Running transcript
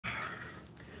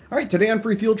All right, today on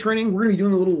Free Field Training, we're going to be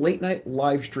doing a little late night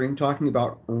live stream talking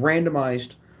about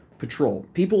randomized patrol.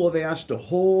 People have asked a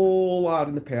whole lot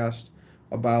in the past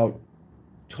about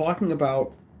talking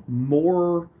about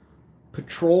more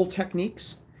patrol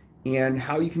techniques and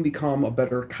how you can become a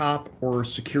better cop or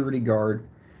security guard.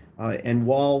 And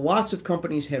while lots of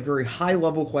companies have very high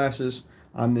level classes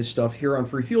on this stuff, here on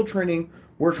Free Field Training,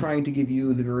 we're trying to give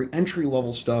you the very entry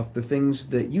level stuff, the things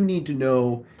that you need to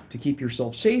know to keep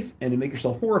yourself safe and to make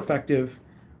yourself more effective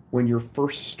when you're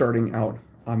first starting out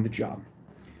on the job.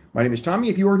 My name is Tommy.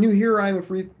 If you are new here, I'm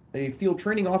a field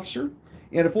training officer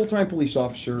and a full-time police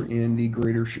officer in the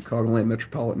greater Chicagoland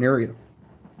metropolitan area.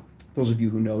 Those of you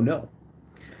who know.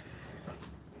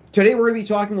 Today we're going to be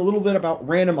talking a little bit about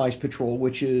randomized patrol,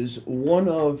 which is one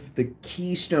of the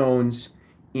keystones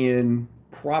in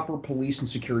proper police and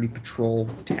security patrol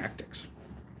tactics.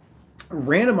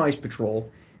 Randomized patrol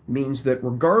means that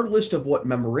regardless of what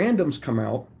memorandums come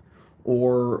out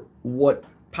or what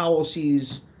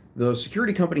policies the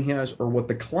security company has or what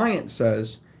the client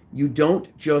says, you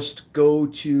don't just go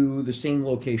to the same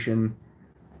location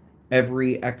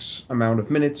every X amount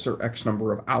of minutes or X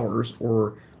number of hours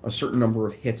or a certain number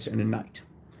of hits in a night.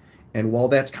 And while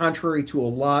that's contrary to a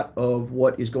lot of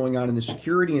what is going on in the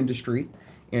security industry,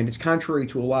 and it's contrary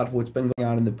to a lot of what's been going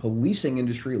on in the policing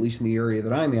industry, at least in the area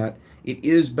that I'm at, it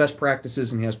is best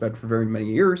practices and has been for very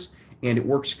many years, and it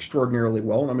works extraordinarily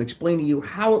well. And I'm going to explain to you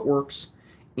how it works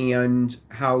and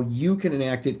how you can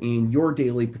enact it in your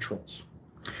daily patrols.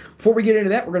 Before we get into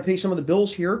that, we're going to pay some of the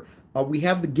bills here. We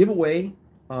have the giveaway.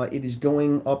 It is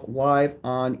going up live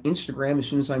on Instagram as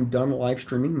soon as I'm done live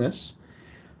streaming this.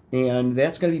 And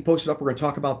that's going to be posted up. We're going to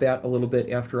talk about that a little bit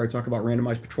after I talk about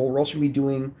randomized patrol. We're also going to be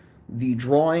doing the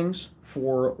drawings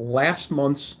for last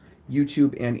month's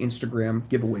YouTube and Instagram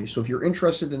giveaways. So if you're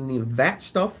interested in any of that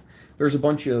stuff, there's a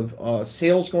bunch of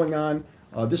sales going on.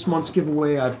 This month's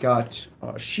giveaway, I've got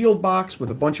a shield box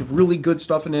with a bunch of really good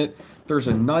stuff in it. There's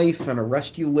a knife and a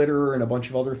rescue litter and a bunch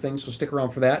of other things, so stick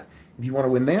around for that if you want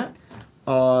to win that.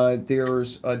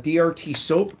 There's a DRT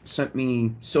soap, sent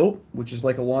me soap, which is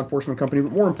like a law enforcement company,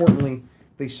 but more importantly,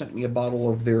 they sent me a bottle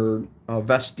of their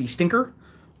vest de-stinker,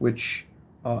 which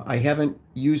I haven't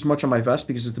used much on my vest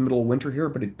because it's the middle of winter here,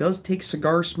 but it does take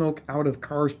cigar smoke out of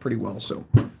cars pretty well, so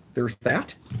there's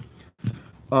that.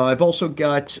 I've also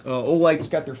got Olight's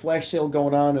got their flash sale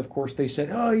going on. Of course, they said,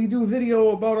 "Oh, you do a video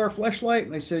about our flashlight?"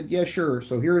 And I said, "Yeah, sure."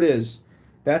 So here it is.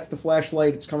 That's the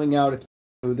flashlight. It's coming out.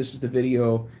 This is the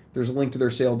video. There's a link to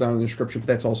their sale down in the description, but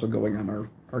that's also going on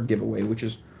our giveaway, which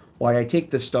is why I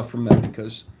take this stuff from them,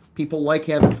 because people like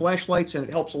having flashlights, and it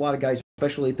helps a lot of guys,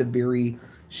 especially at the very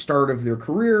start of their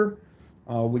career,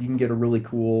 when you can get a really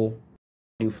cool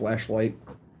new flashlight.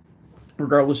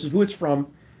 Regardless of who it's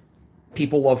from,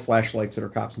 people love flashlights that are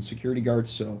cops and security guards,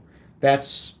 so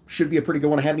that's should be a pretty good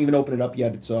one. I haven't even opened it up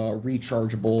yet. It's a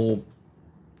rechargeable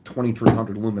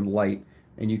 2300 lumen light,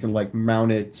 and you can like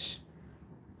mount it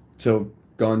to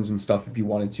guns and stuff if you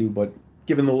wanted to, but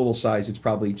given the little size, it's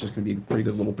probably just going to be a pretty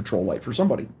good little patrol light for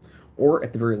somebody, or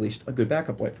at the very least, a good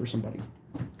backup light for somebody.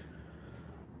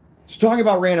 So talking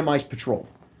about randomized patrol.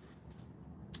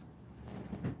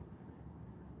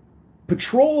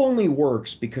 Patrol only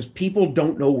works because people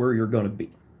don't know where you're going to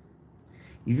be.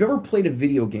 If you've ever played a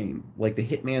video game like the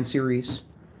Hitman series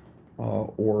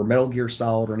or Metal Gear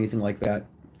Solid or anything like that,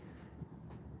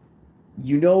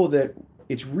 you know that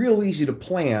it's real easy to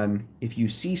plan if you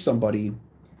see somebody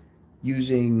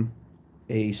using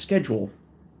a schedule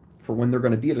for when they're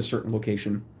going to be at a certain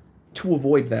location to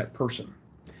avoid that person.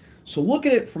 So look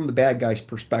at it from the bad guy's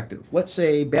perspective. Let's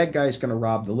say bad guy's going to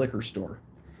rob the liquor store,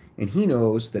 and he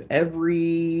knows that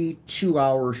every 2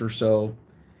 hours or so,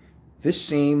 this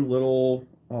same little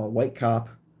white cop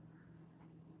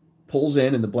pulls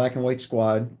in the black and white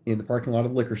squad in the parking lot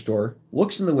of the liquor store,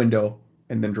 looks in the window,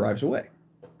 and then drives away.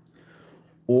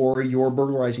 Or you're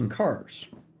burglarizing cars.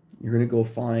 You're going to go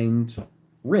find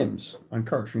rims on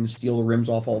cars. You're going to steal the rims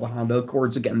off all the Honda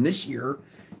Accords again this year,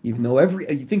 even though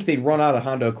you think they'd run out of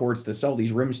Honda Accords to sell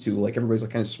these rims to, like everybody's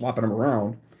like kind of swapping them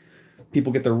around.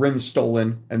 People get their rims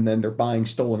stolen, and then they're buying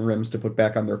stolen rims to put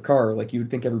back on their car. Like, you would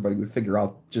think everybody would figure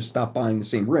out, just stop buying the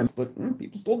same rim, but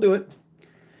people still do it.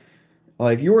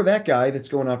 If you're that guy that's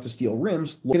going out to steal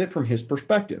rims, look at it from his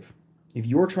perspective. If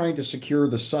you're trying to secure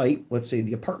the site, let's say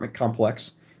the apartment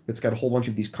complex that's got a whole bunch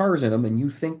of these cars in them, and you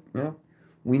think,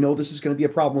 we know this is going to be a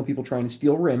problem with people trying to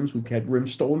steal rims. We've had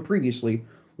rims stolen previously.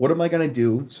 What am I going to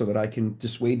do so that I can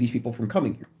dissuade these people from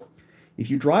coming here? If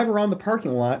you drive around the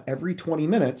parking lot every 20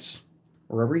 minutes,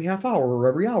 or every half hour, or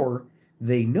every hour,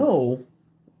 they know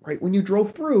right when you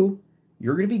drove through,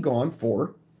 you're going to be gone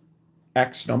for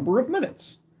X number of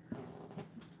minutes.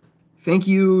 Thank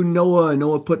you, Noah.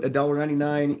 Noah put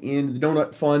 $1.99 in the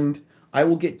donut fund. I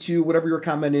will get to whatever your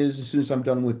comment is as soon as I'm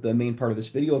done with the main part of this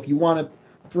video. If you want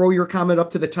to throw your comment up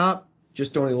to the top,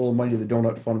 just donate a little money to the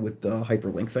donut fund with the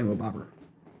hyperlink thingamabobber.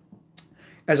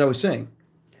 As I was saying,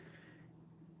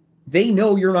 they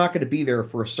know you're not going to be there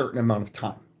for a certain amount of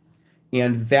time.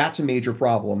 And that's a major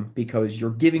problem because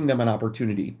you're giving them an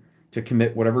opportunity to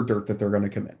commit whatever dirt that they're going to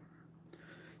commit.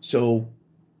 So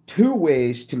 2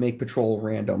 ways to make patrol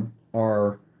random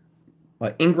are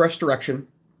ingress direction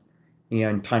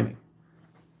and timing.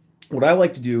 What I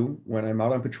like to do when I'm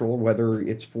out on patrol, whether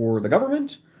it's for the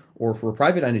government or for a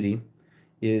private entity,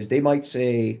 is they might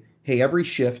say, hey, every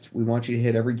shift, we want you to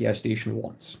hit every gas station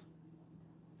once.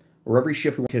 Or every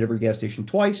shift, we want you to hit every gas station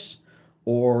twice.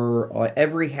 Or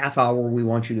every half hour, we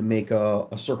want you to make a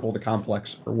circle of the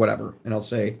complex or whatever. And I'll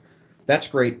say, that's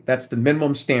great. That's the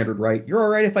minimum standard, right? You're all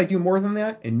right if I do more than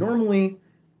that? And normally,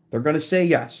 they're going to say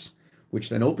yes, which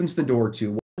then opens the door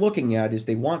to what they're looking at is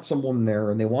they want someone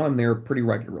there, and they want them there pretty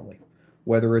regularly.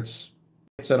 Whether it's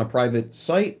on a private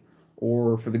site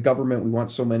or for the government, we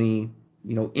want so many,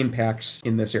 impacts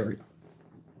in this area.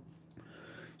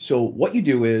 So what you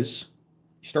do is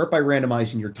you start by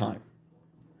randomizing your time.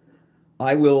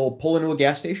 I will pull into a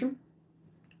gas station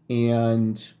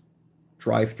and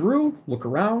drive through, look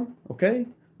around. Okay,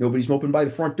 nobody's moping by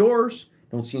the front doors.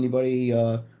 Don't see anybody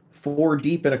 4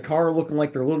 deep in a car looking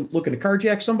like they're looking to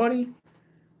carjack somebody.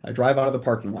 I drive out of the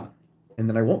parking lot, and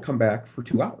then I won't come back for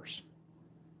 2 hours.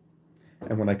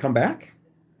 And when I come back,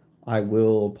 I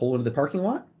will pull into the parking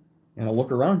lot, and I'll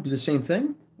look around, do the same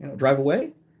thing, and I'll drive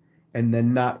away. And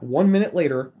then not 1 minute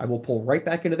later, I will pull right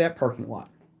back into that parking lot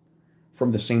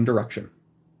from the same direction,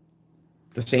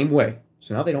 the same way.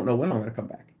 So now they don't know when I'm going to come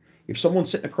back. If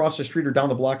someone's sitting across the street or down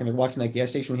the block and they're watching that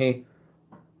gas station, hey,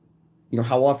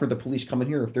 how often are the police coming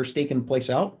here? If they're staking the place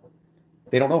out,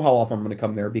 they don't know how often I'm going to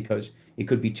come there because it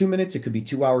could be 2 minutes, it could be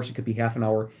 2 hours, it could be half an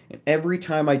hour. And every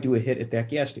time I do a hit at that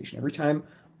gas station, every time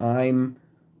I'm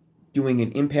doing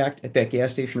an impact at that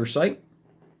gas station or site,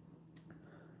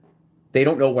 they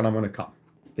don't know when I'm going to come.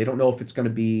 They don't know if it's going to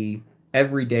be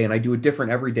every day, and I do it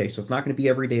different every day. So it's not going to be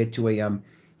every day at 2 a.m.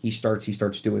 He starts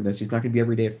doing this. He's not going to be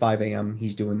every day at 5 a.m.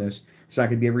 He's doing this. It's not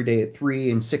going to be every day at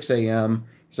 3 and 6 a.m.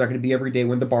 It's not going to be every day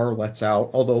when the bar lets out,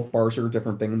 although bars are a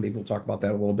different thing, and maybe we'll talk about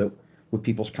that a little bit with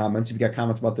people's comments. If you got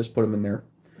comments about this, put them in there.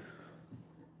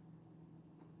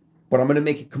 But I'm going to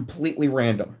make it completely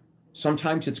random.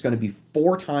 Sometimes it's going to be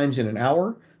 4 times in an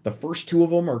hour. The first 2 of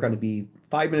them are going to be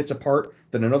 5 minutes apart,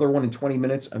 then another one in 20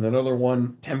 minutes, and another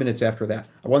one 10 minutes after that.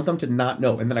 I want them to not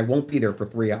know, and then I won't be there for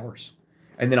 3 hours.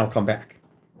 And then I'll come back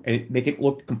and make it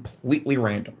look completely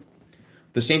random.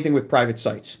 The same thing with private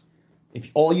sites. If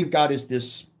all you've got is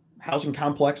this housing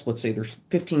complex, let's say there's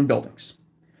 15 buildings,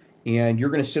 and you're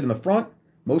going to sit in the front.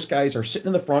 Most guys are sitting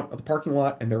in the front of the parking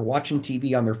lot, and they're watching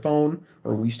TV on their phone,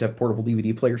 or we used to have portable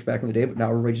DVD players back in the day, but now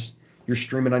everybody you're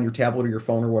streaming on your tablet or your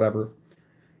phone or whatever.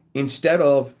 Instead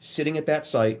of sitting at that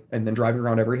site and then driving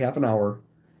around every half an hour,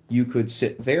 you could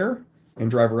sit there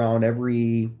and drive around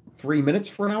every 3 minutes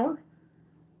for an hour,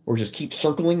 or just keep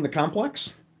circling the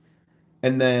complex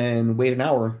and then wait an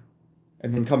hour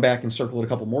and then come back and circle it a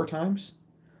couple more times.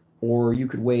 Or you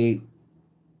could wait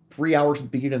 3 hours at the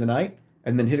beginning of the night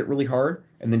and then hit it really hard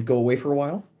and then go away for a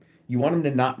while. You want them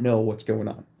to not know what's going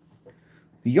on.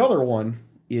 The other one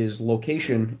is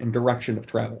location and direction of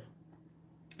travel.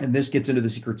 And this gets into the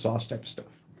secret sauce type of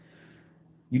stuff.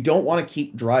 You don't want to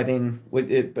keep driving.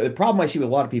 The problem I see with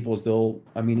a lot of people is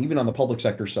even on the public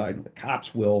sector side, the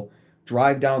cops will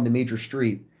drive down the major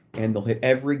street and they'll hit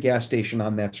every gas station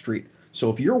on that street. So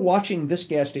if you're watching this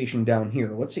gas station down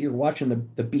here, let's say you're watching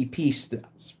the BP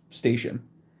station,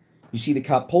 you see the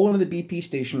cop pull into the BP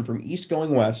station from east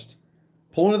going west,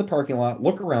 pull into the parking lot,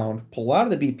 look around, pull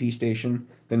out of the BP station,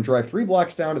 then drive 3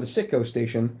 blocks down to the Citgo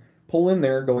station, pull in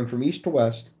there going from east to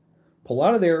west, pull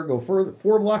out of there, go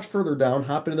 4 blocks further down,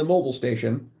 hop into the mobile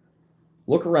station,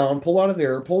 look around, pull out of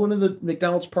there, pull into the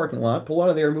McDonald's parking lot, pull out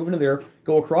of there, move into there,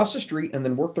 go across the street, and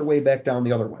then work their way back down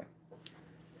the other way.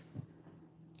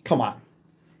 Come on.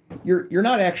 You're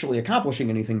not actually accomplishing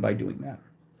anything by doing that.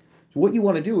 So what you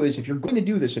want to do is, if you're going to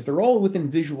do this, if they're all within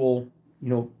visual,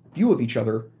 view of each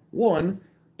other, one,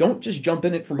 don't just jump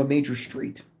in it from a major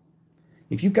street.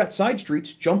 If you've got side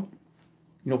streets,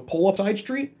 pull up side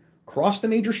street, cross the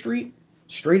major street,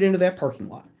 straight into that parking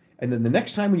lot. And then the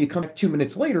next time when you come back 2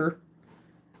 minutes later,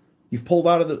 you've pulled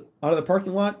out of the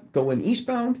parking lot, go in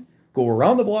eastbound, go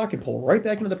around the block and pull right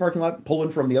back into the parking lot, pull in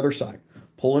from the other side.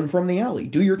 Pull in from the alley.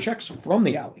 Do your checks from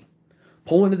the alley.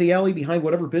 Pull into the alley behind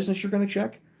whatever business you're going to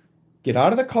check. Get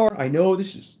out of the car. I know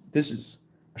this is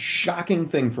a shocking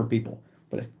thing for people.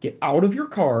 but get out of your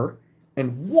car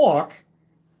and walk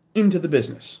into the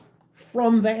business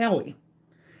from the alley.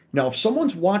 Now, if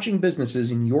someone's watching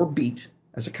businesses in your beat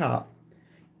as a cop,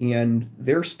 and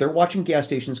they're watching gas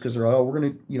stations because they're, oh, we're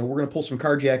gonna pull some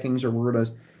carjackings, or we're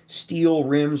gonna steal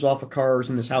rims off of cars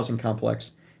in this housing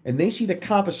complex, and they see the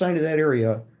cop assigned to that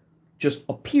area just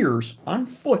appears on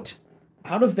foot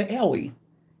out of the alley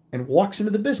and walks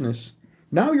into the business.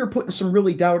 Now you're putting some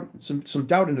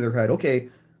doubt into their head. Okay,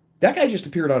 that guy just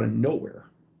appeared out of nowhere.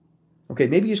 Okay,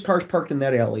 maybe his car's parked in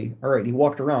that alley. All right, he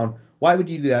walked around. Why would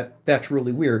you do that? That's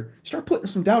really weird. Start putting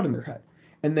some doubt in their head.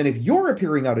 And then if you're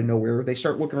appearing out of nowhere, they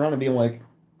start looking around and being like,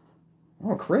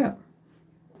 oh, crap.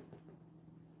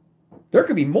 There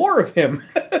could be more of him.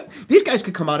 These guys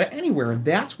could come out of anywhere, and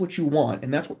that's what you want,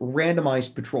 and that's what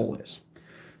randomized patrol is.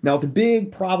 Now, the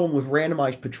big problem with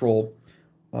randomized patrol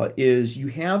is you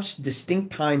have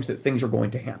distinct times that things are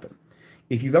going to happen.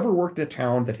 If you've ever worked in a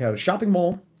town that had a shopping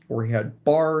mall, or had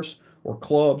bars, or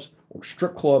clubs, or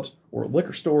strip clubs, or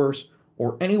liquor stores,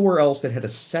 or anywhere else that had a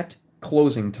set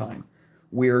closing time,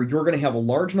 where you're going to have a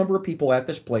large number of people at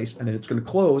this place, and then it's going to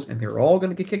close, and they're all going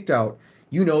to get kicked out,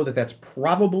 you know that that's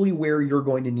probably where you're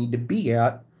going to need to be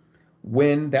at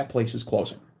when that place is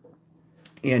closing.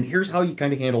 And here's how you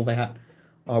kind of handle that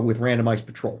with randomized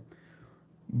patrol.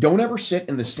 Don't ever sit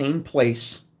in the same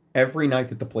place every night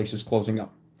that the place is closing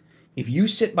up. If you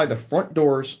sit by the front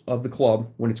doors of the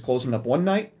club when it's closing up one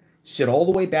night, sit all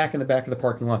the way back in the back of the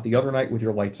parking lot the other night with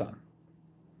your lights on.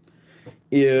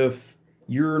 If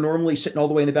you're normally sitting all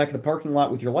the way in the back of the parking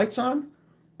lot with your lights on,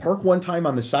 park one time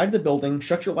on the side of the building,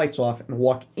 shut your lights off, and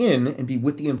walk in and be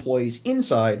with the employees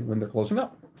inside when they're closing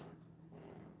up.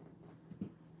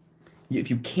 If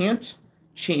you can't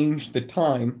change the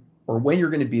time or when you're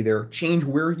going to be there, change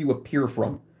where you appear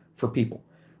from for people.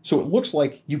 So it looks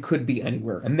like you could be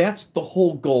anywhere. And that's the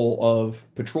whole goal of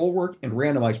patrol work and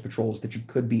randomized patrols, that you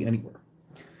could be anywhere.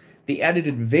 The added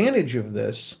advantage of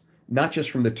this, not just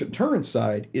from the deterrence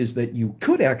side, is that you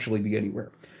could actually be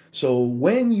anywhere. So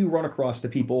when you run across the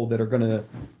people that are going to,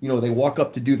 they walk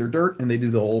up to do their dirt and they do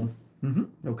the old,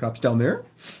 no cops down there,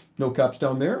 no cops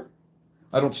down there.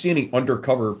 I don't see any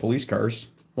undercover police cars.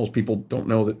 Most people don't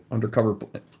know that undercover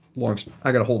belongs.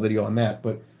 I got a whole video on that,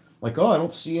 but like, oh, I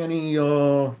don't see any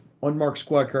unmarked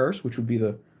squad cars, which would be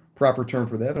the proper term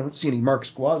for that. I don't see any marked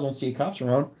squads. I don't see any cops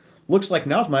around. Looks like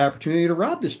now's my opportunity to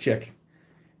rob this chick.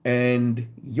 And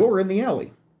you're in the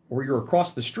alley, or you're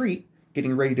across the street,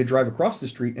 getting ready to drive across the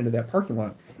street into that parking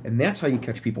lot. And that's how you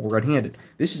catch people red-handed.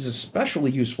 This is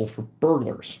especially useful for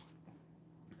burglars.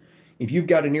 If you've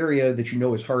got an area that you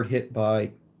know is hard hit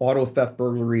by auto theft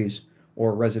burglaries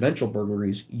or residential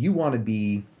burglaries, you want to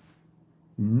be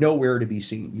nowhere to be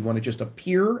seen. You want to just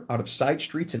appear out of side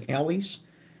streets and alleys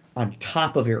on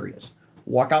top of areas.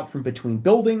 Walk out from between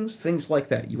buildings, things like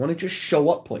that. You want to just show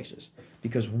up places.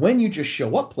 Because when you just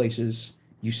show up places,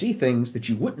 you see things that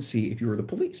you wouldn't see if you were the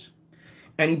police.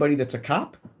 Anybody that's a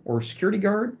cop or a security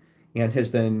guard and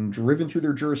has then driven through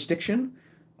their jurisdiction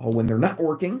when they're not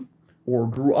working, or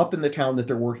grew up in the town that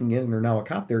they're working in and are now a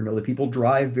cop there, know that people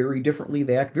drive very differently.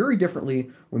 They act very differently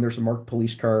when there's a marked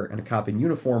police car and a cop in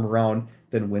uniform around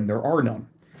than when there are none.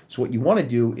 So what you want to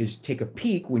do is take a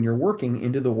peek when you're working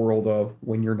into the world of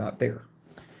when you're not there.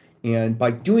 And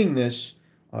by doing this,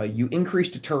 you increase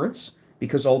deterrence,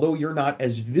 because although you're not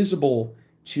as visible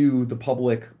to the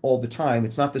public all the time,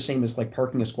 it's not the same as like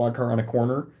parking a squad car on a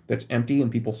corner that's empty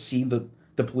and people see the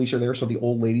police are there, so the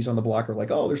old ladies on the block are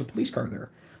like, oh, there's a police car there.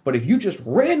 But if you just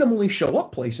randomly show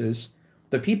up places,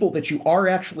 the people that you are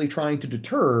actually trying to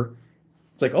deter,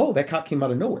 it's like, oh, that cop came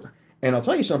out of nowhere. And I'll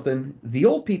tell you something, the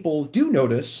old people do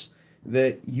notice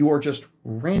that you are just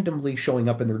randomly showing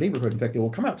up in their neighborhood. In fact, they will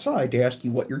come outside to ask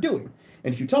you what you're doing.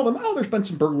 And if you tell them, oh, there's been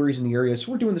some burglaries in the area,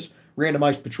 so we're doing this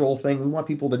randomized patrol thing, we want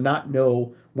people to not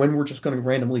know when we're just going to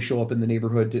randomly show up in the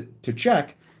neighborhood to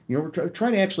check. We're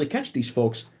trying to actually catch these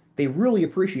folks. They really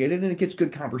appreciate it, and it gets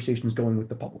good conversations going with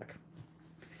the public.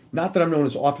 Not that I'm known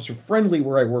as officer friendly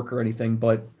where I work or anything,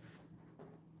 but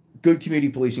good community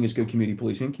policing is good community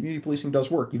policing. Community policing does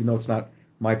work, even though it's not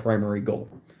my primary goal.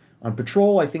 On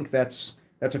patrol, I think that's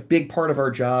a big part of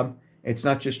our job. It's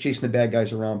not just chasing the bad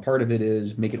guys around. Part of it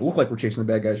is make it look like we're chasing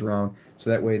the bad guys around, so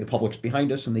that way the public's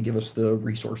behind us and they give us the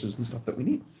resources and stuff that we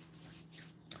need.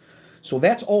 So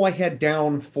that's all I had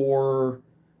down for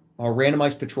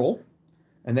randomized patrol,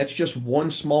 and that's just one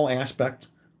small aspect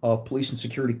of police and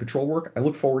security patrol work. I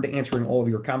look forward to answering all of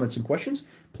your comments and questions.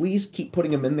 Please keep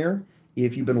putting them in there.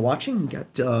 If you've been watching, we've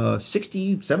got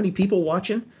 60, 70 people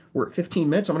watching. We're at 15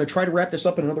 minutes. I'm going to try to wrap this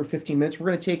up in another 15 minutes. We're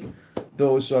going to take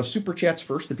those super chats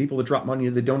first, the people that drop money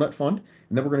to the Donut Fund,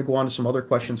 and then we're going to go on to some other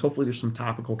questions. Hopefully there's some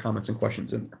topical comments and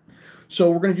questions in there. So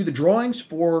we're going to do the drawings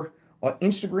for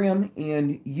Instagram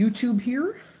and YouTube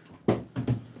here.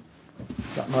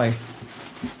 Got my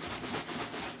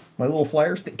little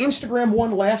flyers. The Instagram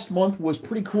one last month was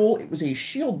pretty cool. It was a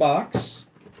shield box.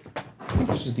 I think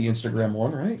this is the Instagram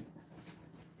one, right?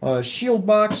 Shield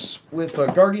box with a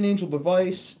Guardian Angel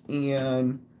device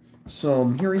and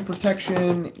some hearing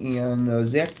protection and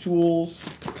Zach tools,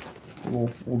 little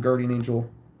Guardian Angel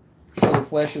shoulder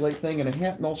flashy light thing, and a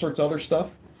hat and all sorts of other stuff.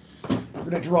 We're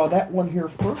gonna draw that one here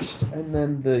first, and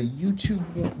then the YouTube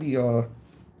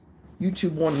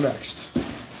one next.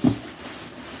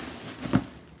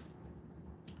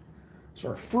 So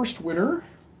our first winner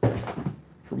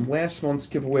from last month's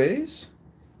giveaways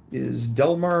is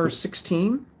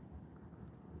Delmar16.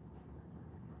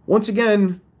 Once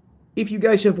again, if you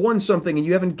guys have won something and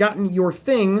you haven't gotten your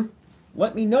thing,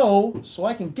 let me know so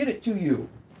I can get it to you.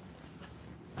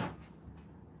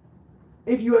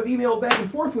 If you have emailed back and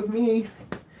forth with me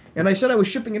and I said I was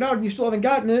shipping it out and you still haven't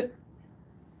gotten it,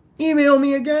 email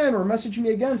me again or message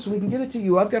me again so we can get it to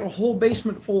you. I've got a whole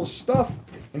basement full of stuff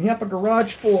and half a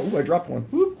garage full of... Ooh, I dropped one.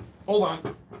 Whoop. Hold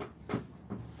on.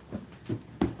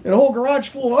 And a whole garage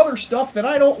full of other stuff that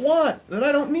I don't want, that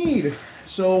I don't need.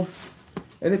 So,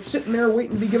 and it's sitting there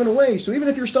waiting to be given away. So even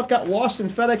if your stuff got lost in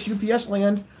FedEx, UPS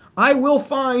land, I will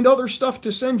find other stuff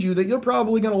to send you that you're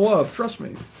probably going to love. Trust me.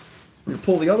 I'm going to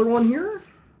pull the other one here.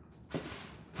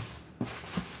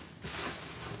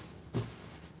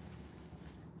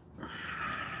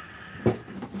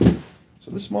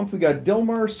 So this month we got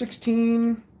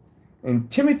Delmar16 and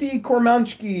Timothy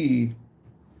Kormanski.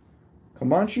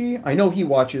 Comanche, I know he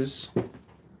watches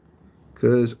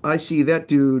because I see that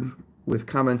dude with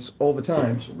comments all the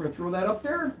time. So we're going to throw that up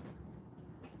there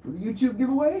for the YouTube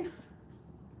giveaway.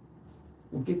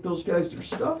 We'll get those guys their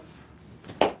stuff.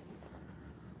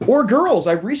 Or girls.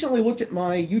 I recently looked at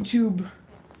my YouTube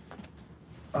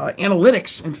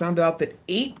analytics and found out that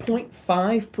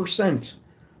 8.5%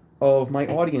 of my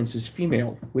audience is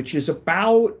female, which is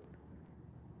about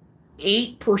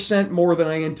 8% more than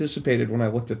I anticipated when I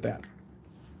looked at that.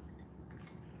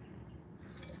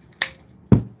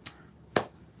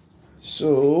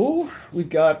 So we've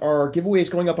got our giveaways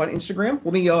going up on Instagram.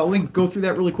 Let me go through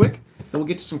that really quick. Then we'll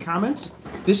get to some comments.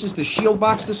 This is the shield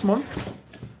box this month.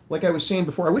 Like I was saying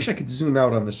before, I wish I could zoom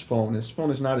out on this phone. This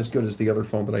phone is not as good as the other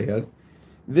phone that I had.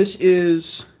 This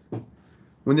is,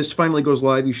 when this finally goes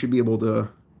live, you should be able to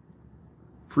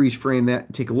freeze frame that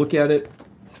and take a look at it.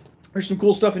 There's some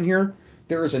cool stuff in here.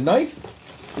 There is a knife,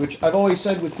 which I've always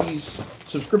said with these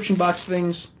subscription box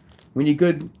things, when you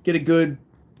get a good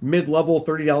mid-level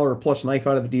 $30 or plus knife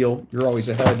out of the deal, you're always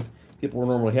ahead. People are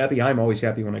normally happy. I'm always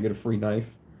happy when I get a free knife.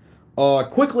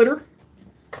 Quick litter.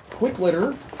 Quick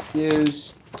litter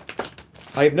is,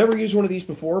 I have never used one of these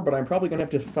before, but I'm probably going to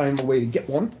have to find a way to get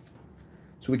one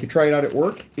so we could try it out at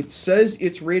work. It says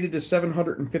it's rated as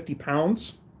 750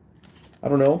 pounds. I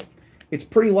don't know. It's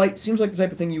pretty light. Seems like the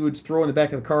type of thing you would throw in the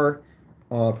back of the car,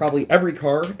 probably every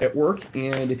car at work.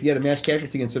 And if you had a mass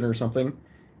casualty incident or something,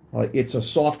 it's a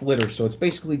soft litter. So it's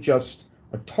basically just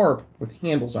a tarp with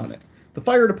handles on it. The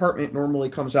fire department normally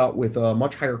comes out with a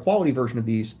much higher quality version of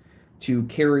these to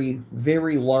carry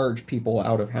very large people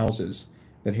out of houses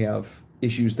that have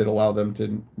issues that allow them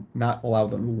to not allow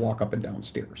them to walk up and down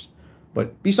stairs.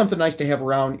 But be something nice to have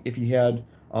around if you had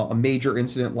a major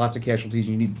incident, lots of casualties,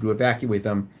 you need to evacuate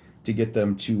them to get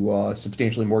them to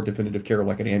substantially more definitive care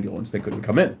like an ambulance. They couldn't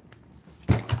come in.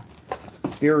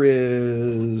 There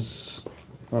is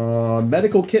a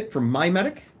medical kit from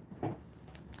MyMedic.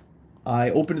 I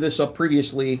opened this up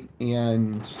previously,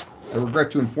 and I regret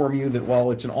to inform you that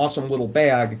while it's an awesome little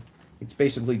bag, it's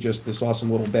basically just this awesome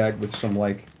little bag with some,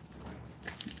 like,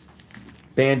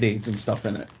 Band-Aids and stuff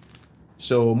in it.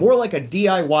 So more like a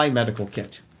DIY medical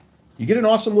kit. You get an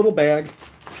awesome little bag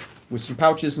with some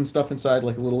pouches and stuff inside,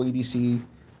 like a little EDC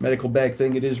medical bag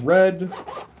thing. It is red.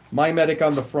 MyMedic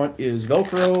on the front is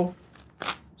Velcro.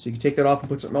 So you can take that off and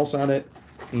put something else on it.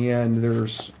 And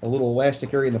there's a little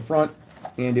elastic area in the front.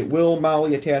 And it will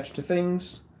MOLLE attach to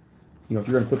things. You know, if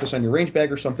you're going to put this on your range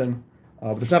bag or something.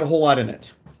 But there's not a whole lot in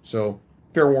it. So,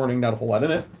 fair warning, not a whole lot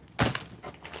in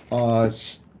it.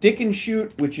 Stick and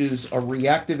shoot, which is a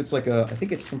reactive. It's like a, I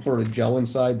think it's some sort of gel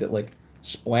inside that like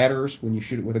splatters when you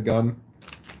shoot it with a gun.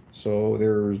 So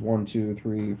there's 1, 2,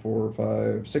 3, 4,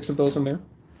 5, 6 of those in there.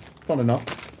 Fun enough.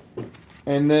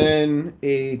 And then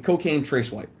a cocaine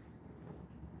trace wipe,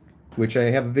 which I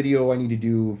have a video I need to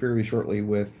do very shortly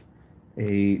with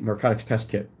a narcotics test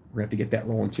kit. We're going to have to get that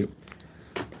rolling too.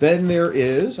 Then there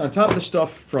is, on top of the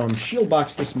stuff from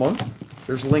Shieldbox this month,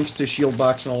 There's links to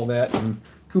Shieldbox and all that, and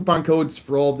coupon codes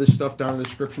for all of this stuff down in the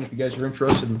description if you guys are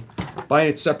interested in buying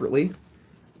it separately.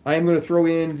 I am going to throw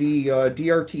in the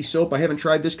DRT soap. I haven't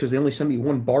tried this because they only sent me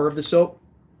 1 bar of the soap.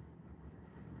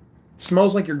 It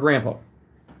smells like your grandpa.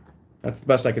 That's the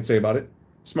best I could say about it.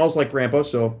 It smells like grandpa,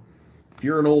 so if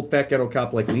you're an old fat ghetto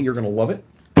cop like me, you're going to love it.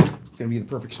 It's going to be the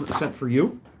perfect scent for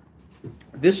you.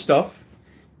 This stuff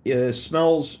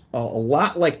smells a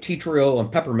lot like tea tree oil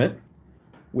and peppermint,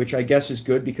 which I guess is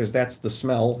good because that's the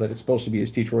smell that it's supposed to be,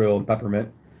 is tea tree oil and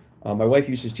peppermint. My wife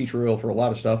uses tea tree oil for a lot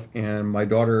of stuff, and my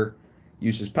daughter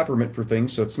uses peppermint for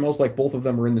things, so it smells like both of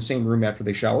them are in the same room after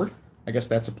they showered. I guess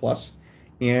that's a plus.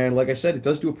 And like I said, it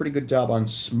does do a pretty good job on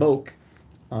smoke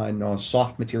on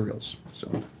soft materials.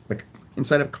 So, like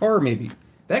inside of a car, maybe.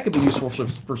 That could be useful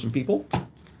for some people.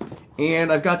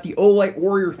 And I've got the Olight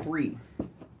Warrior 3.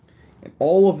 And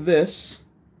all of this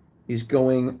is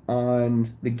going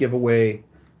on the giveaway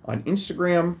on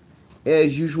Instagram.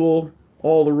 As usual,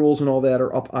 all the rules and all that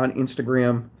are up on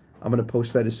Instagram. I'm going to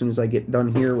post that as soon as I get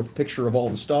done here with a picture of all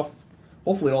the stuff.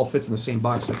 Hopefully it all fits in the same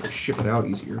box so I can ship it out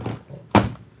easier.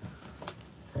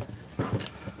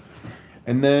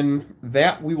 And then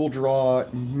that we will draw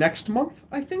next month,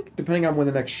 I think, depending on when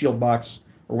the next Shield box,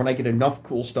 or when I get enough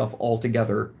cool stuff all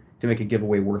together to make a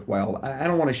giveaway worthwhile. I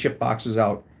don't want to ship boxes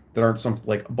out that aren't something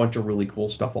like a bunch of really cool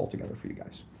stuff all together for you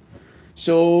guys.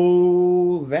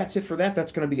 So that's it for that.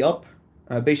 That's going to be up.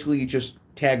 Basically, you just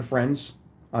tag friends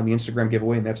on the Instagram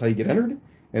giveaway, and that's how you get entered.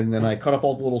 And then I cut up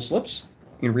all the little slips.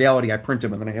 In reality, I print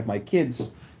them, and then I have my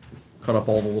kids cut up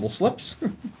all the little slips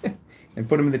and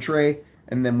put them in the tray,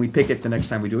 and then we pick it the next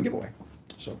time we do a giveaway.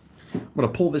 So I'm going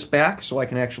to pull this back so I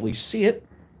can actually see it.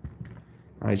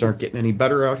 Eyes aren't getting any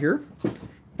better out here.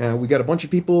 We got a bunch of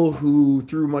people who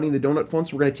threw money in the donut fund,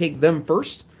 so we're going to take them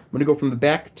first. I'm going to go from the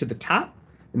back to the top,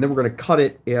 and then we're going to cut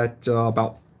it at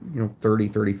about 30,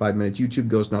 35 minutes. YouTube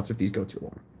goes nuts if these go too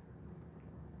long.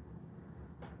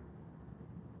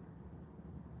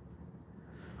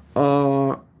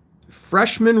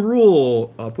 Freshman Rule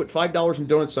put $5 in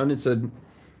Donut Sun and said,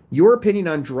 your opinion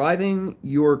on driving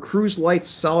your cruise lights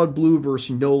solid blue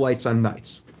versus no lights on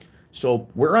nights. So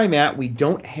where I'm at, we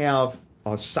don't have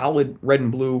solid red and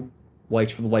blue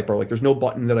lights for the light bar. Like there's no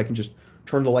button that I can just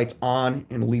turn the lights on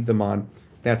and leave them on.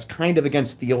 That's kind of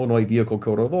against the Illinois Vehicle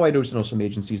Code, although I do know some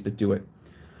agencies that do it.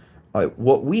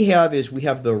 What we have is we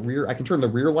have the rear, I can turn the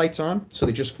rear lights on, so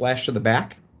they just flash to the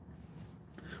back,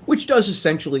 which does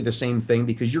essentially the same thing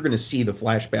because you're going to see the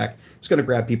flashback. It's going to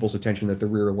grab people's attention that the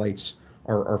rear lights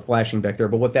are flashing back there.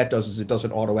 But what that does is it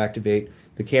doesn't auto-activate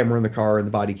the camera in the car and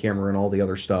the body camera and all the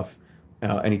other stuff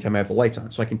anytime I have the lights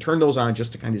on. So I can turn those on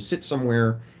just to kind of sit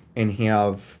somewhere and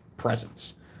have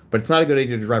presence. But it's not a good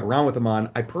idea to drive around with them on.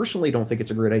 I personally don't think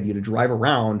it's a great idea to drive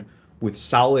around with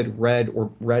solid red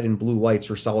or red and blue lights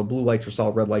or solid blue lights or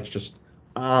solid red lights just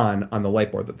on the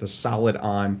light bar, that the solid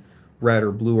on red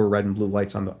or blue or red and blue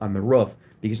lights on the roof,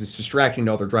 because it's distracting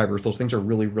to other drivers. Those things are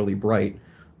really, really bright.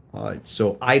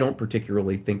 So I don't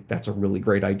particularly think that's a really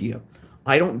great idea.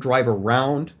 I don't drive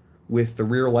around with the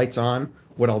rear lights on.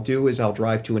 What I'll do is I'll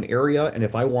drive to an area, and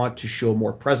if I want to show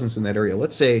more presence in that area,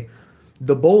 let's say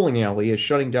the bowling alley is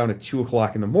shutting down at 2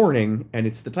 o'clock in the morning, and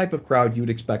it's the type of crowd you would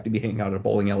expect to be hanging out at a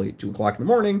bowling alley at 2 o'clock in the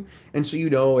morning, and so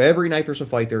every night there's a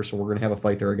fight there, so we're going to have a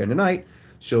fight there again tonight.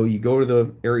 So you go to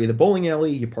the area of the bowling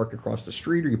alley, you park across the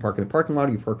street, or you park in the parking lot,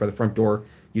 or you park by the front door,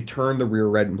 you turn the rear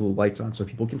red and blue lights on so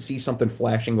people can see something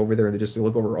flashing over there, and they just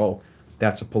look over, oh,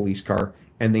 that's a police car.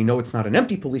 And they know it's not an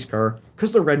empty police car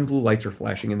because the red and blue lights are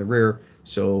flashing in the rear.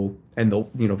 So, and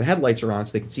the headlights are on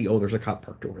so they can see, oh, there's a cop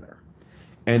parked over there.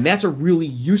 And that's a really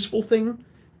useful thing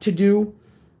to do.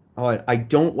 I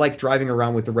don't like driving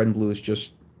around with the red and blues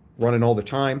just running all the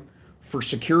time. For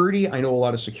security, I know a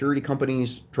lot of security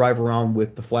companies drive around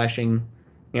with the flashing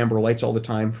amber lights all the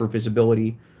time for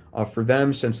visibility. For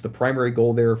them, since the primary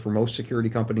goal there for most security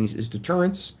companies is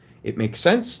deterrence, it makes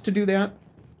sense to do that.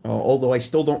 Although I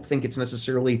still don't think it's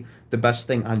necessarily the best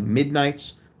thing on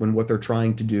midnights when what they're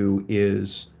trying to do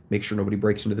is make sure nobody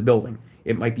breaks into the building.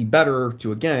 It might be better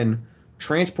to, again,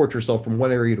 transport yourself from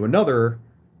one area to another,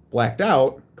 blacked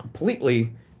out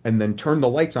completely, and then turn the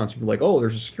lights on so you're like, oh,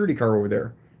 there's a security car over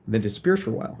there, and then it disappears for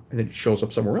a while, and then it shows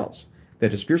up somewhere else. Then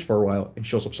it disappears for a while and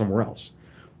shows up somewhere else.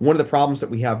 One of the problems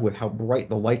that we have with how bright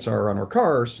the lights are on our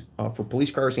cars, for police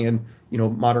cars and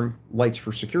modern lights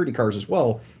for security cars as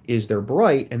well, is they're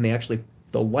bright and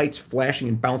the lights flashing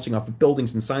and bouncing off of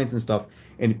buildings and signs and stuff,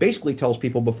 and it basically tells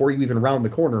people before you even round the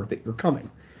corner that you're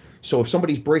coming. So if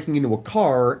somebody's breaking into a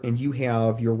car and you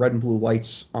have your red and blue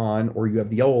lights on, or you have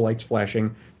the yellow lights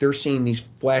flashing, they're seeing these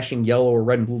flashing yellow or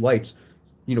red and blue lights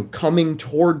coming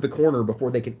toward the corner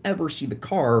before they can ever see the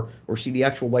car or see the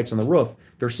actual lights on the roof.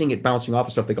 They're seeing it bouncing off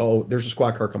of stuff. They go, oh, there's a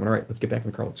squad car coming. All right, let's get back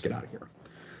in the car. Let's get out of here.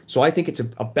 So I think it's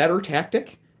a better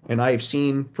tactic. And I have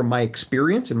seen from my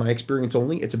experience, and my experience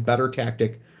only, it's a better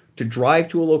tactic to drive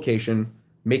to a location,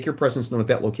 make your presence known at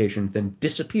that location, then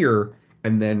disappear,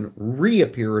 and then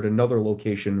reappear at another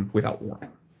location without warning.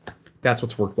 That's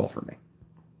what's worked well for me.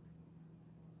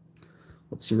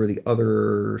 Let's see where the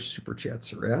other super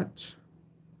chats are at.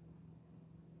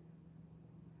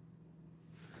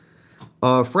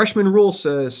 Freshman Rule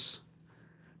says,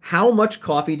 how much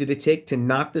coffee did it take to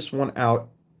knock this one out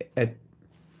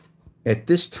at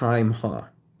this time, huh?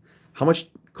 How much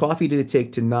coffee did it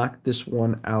take to knock this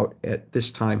one out at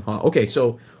this time, huh? Okay,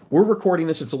 so we're recording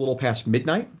this. It's a little past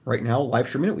midnight right now, live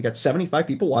streaming it. We got 75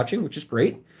 people watching, which is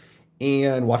great,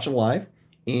 and watching live.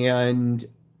 And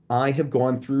I have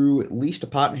gone through at least a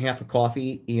pot and a half of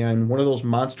coffee and one of those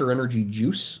Monster Energy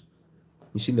juice.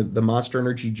 You see the Monster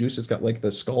Energy juice? It's got like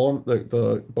the skull,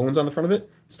 the bones on the front of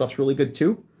it. Stuff's really good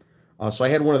too. So I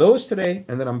had one of those today,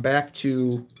 and then I'm back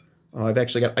to, I've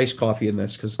actually got iced coffee in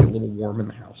this because it's a little warm in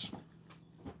the house.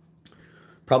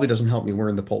 Probably doesn't help me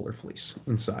wearing the polar fleece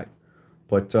inside.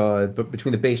 But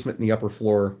between the basement and the upper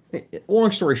floor,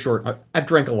 long story short, I've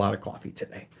drank a lot of coffee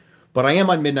today. But I am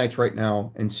on midnights right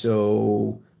now, and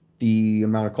so the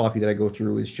amount of coffee that I go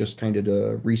through is just kind of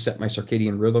to reset my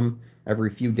circadian rhythm every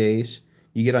few days.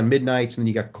 You get on midnights, and then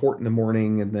you got court in the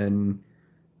morning, and then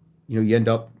you end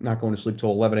up not going to sleep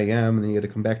till 11 a.m., and then you got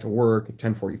to come back to work at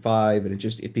 10:45, and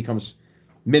it becomes,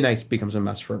 midnights becomes a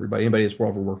mess for everybody. Anybody that's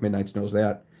overworked midnights knows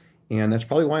that. And that's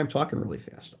probably why I'm talking really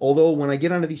fast. Although when I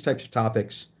get onto these types of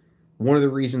topics, one of the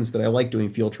reasons that I like doing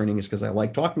field training is because I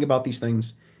like talking about these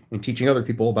things and teaching other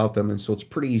people about them. And so it's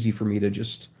pretty easy for me to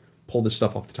just pull this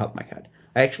stuff off the top of my head.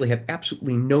 I actually have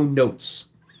absolutely no notes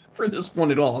for this one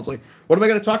at all. It's like, what am I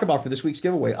going to talk about for this week's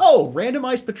giveaway? Oh,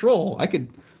 randomized patrol. I could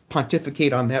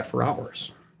pontificate on that for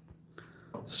hours.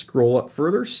 Let's scroll up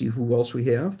further, see who else we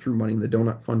have through Money in the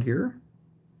Donut Fund here.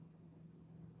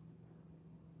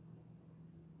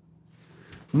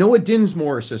 Noah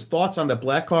Dinsmore says, thoughts on the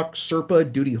Blackhawk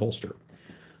Serpa duty holster.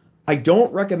 I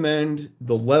don't recommend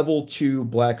the level 2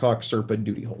 Blackhawk Serpa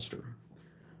duty holster.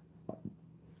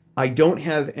 I don't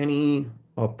have any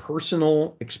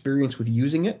personal experience with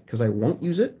using it because I won't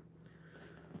use it,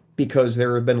 because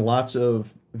there have been lots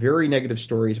of very negative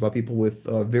stories about people with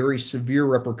very severe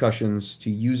repercussions to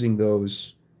using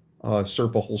those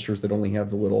Serpa holsters that only have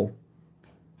the little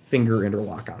finger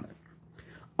interlock on it.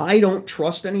 I don't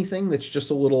trust anything that's just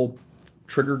a little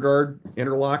trigger guard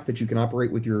interlock that you can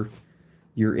operate with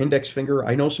your index finger.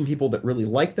 I know some people that really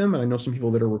like them, and I know some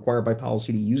people that are required by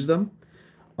policy to use them.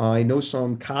 I know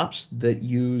some cops that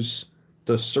use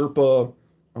the Serpa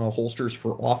holsters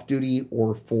for off-duty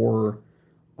or for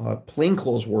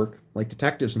plainclothes work, like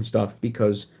detectives and stuff,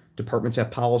 because departments have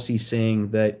policy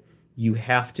saying that you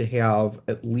have to have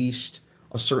at least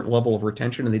a certain level of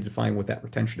retention, and they define what that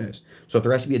retention is. So if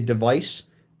there has to be a device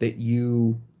that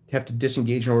you have to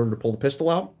disengage in order to pull the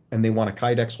pistol out, and they want a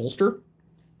Kydex holster,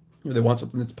 or they want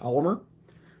something that's polymer,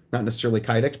 not necessarily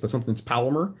Kydex, but something that's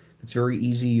polymer, that's very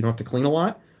easy, you don't have to clean a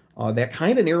lot, that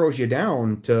kind of narrows you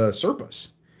down to Serpas.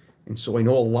 And so I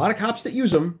know a lot of cops that use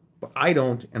them, but I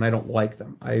don't, and I don't like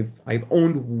them. I've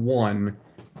owned one,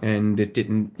 and it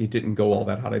didn't go all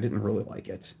that hot. I didn't really like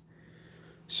it.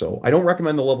 So I don't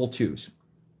recommend the level 2s.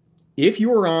 If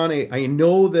you are on I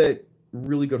know that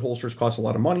really good holsters cost a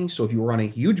lot of money, so if you were on a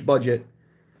huge budget,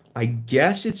 I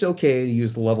guess it's okay to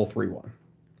use the level 3 one,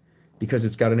 because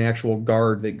it's got an actual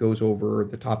guard that goes over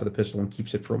the top of the pistol and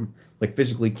keeps it from, like,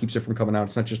 physically keeps it from coming out.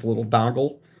 It's not just a little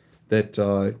dongle that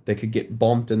could get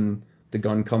bumped and the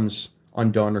gun comes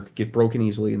undone, or could get broken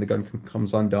easily and the gun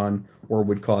comes undone, or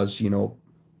would cause,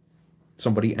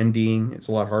 somebody NDing. It's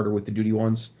a lot harder with the duty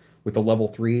ones, with the level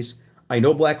 3s. I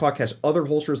know Blackhawk has other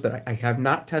holsters that I have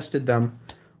not tested them,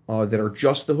 that are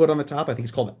just the hood on the top. I think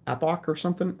it's called Epoch or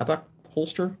something, Epoch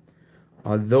holster.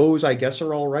 Those, I guess,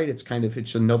 are all right.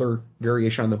 It's another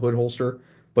variation on the hood holster.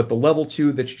 But the level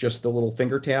 2 that's just the little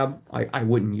finger tab, I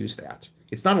wouldn't use that.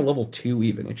 It's not a level 2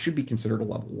 even. It should be considered a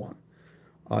level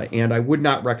 1. And I would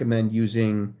not recommend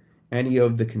using any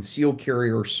of the concealed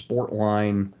carrier sport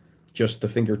line, just the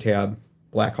finger tab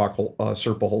Blackhawk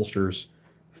Serpa holsters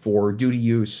for duty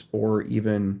use, or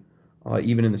even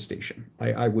in the station.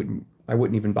 I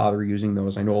wouldn't even bother using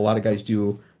those. I know a lot of guys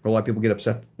do. A lot of people get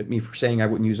upset at me for saying I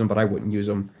wouldn't use them, but I wouldn't use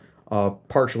them,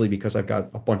 partially because I've got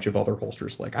a bunch of other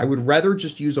holsters. Like, I would rather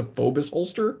just use a Phobos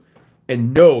holster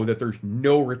and know that there's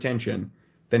no retention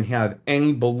than have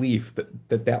any belief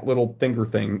that little finger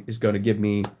thing is going to give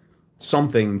me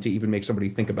something to even make somebody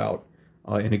think about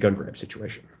in a gun grab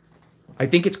situation. I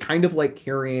think it's kind of like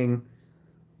carrying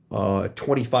a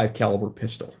 25 caliber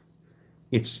pistol.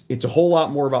 It's a whole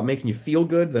lot more about making you feel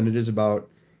good than it is about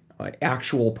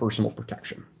actual personal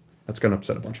protection. That's going to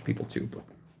upset a bunch of people too, but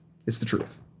it's the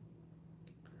truth.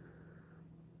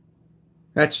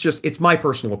 It's my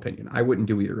personal opinion. I wouldn't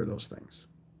do either of those things.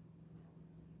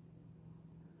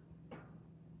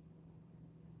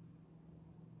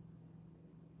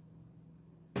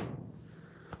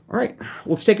 All right,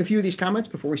 let's take a few of these comments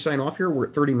before we sign off here. We're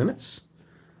at 30 minutes.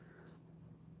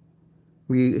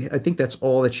 I think that's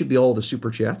all. That should be all the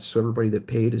super chats. So everybody that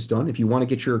paid is done. If you want to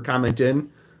get your comment in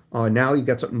now, you've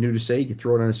got something new to say, you can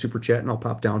throw it on a super chat and I'll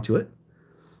pop down to it.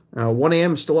 1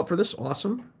 a.m. is still up for this.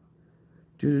 Awesome.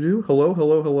 Hello,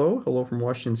 hello, hello. Hello from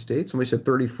Washington State. Somebody said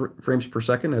 30 frames per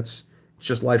second. It's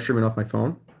just live streaming off my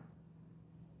phone.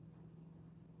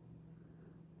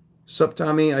 Sup,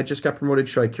 Tommy? I just got promoted.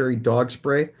 Should I carry dog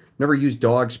spray? Never use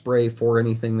dog spray for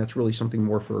anything. That's really something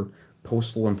more for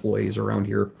postal employees around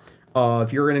here.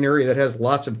 If you're in an area that has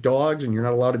lots of dogs and you're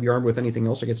not allowed to be armed with anything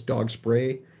else, I guess dog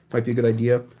spray might be a good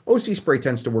idea. OC spray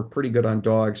tends to work pretty good on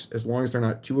dogs as long as they're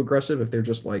not too aggressive. If they're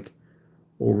just like,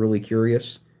 oh, really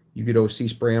curious, you could OC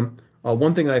spray them.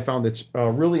 One thing that I found that's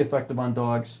really effective on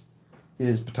dogs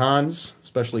is batons,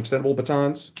 especially extendable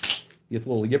batons. You get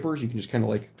the little yippers, you can just kind of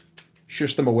like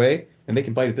shush them away, and they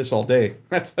can bite at this all day.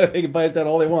 They can bite at that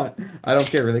all they want. I don't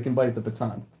care. They can bite at the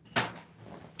baton.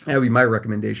 That would be my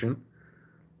recommendation.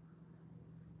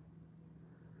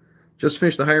 Just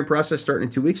finished the hiring process starting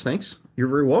in 2 weeks. Thanks. You're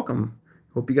very welcome.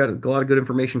 Hope you got a lot of good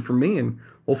information from me, and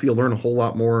hopefully you'll learn a whole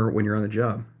lot more when you're on the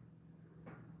job.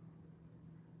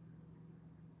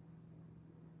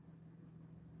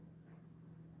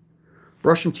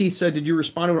 Brush Some Teeth said, did you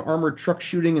respond to an armored truck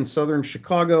shooting in southern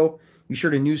Chicago? You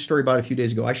shared a news story about it a few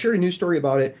days ago. I shared a news story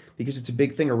about it because it's a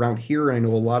big thing around here, and I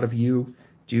know a lot of you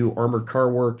do armored car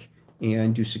work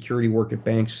and do security work at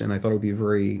banks, and I thought it would be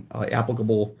very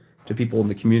applicable to people in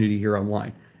the community here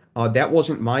online. That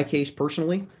wasn't my case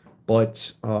personally,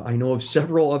 but I know of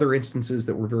several other instances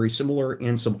that were very similar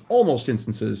and some almost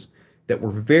instances that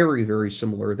were very, very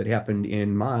similar that happened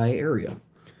in my area.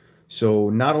 So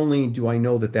not only do I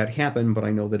know that that happened, but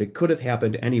I know that it could have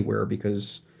happened anywhere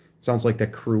because it sounds like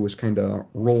that crew was kind of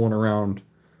rolling around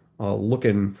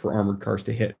looking for armored cars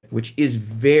to hit, which is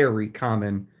very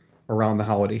common around the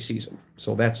holiday season.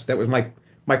 So that was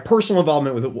my personal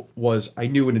involvement with it was I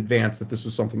knew in advance that this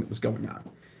was something that was going on.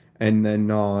 And then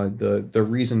the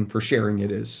reason for sharing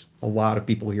it is a lot of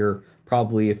people here,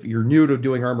 probably if you're new to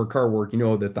doing armored car work, you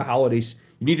know that the holidays,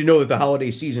 you need to know that the holiday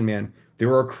season, man,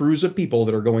 there are crews of people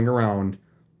that are going around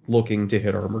looking to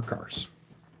hit armored cars.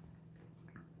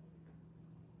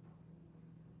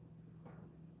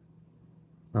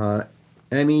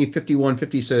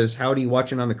 Emmy5150 says, howdy,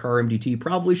 watching on the car MDT.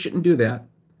 Probably shouldn't do that.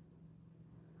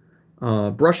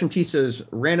 Brush Some Teeth says,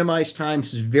 randomized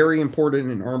times is very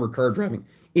important in armored car driving.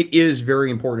 It is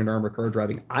very important in armored car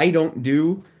driving. I don't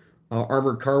do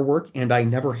armored car work, and I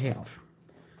never have.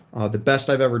 The best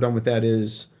I've ever done with that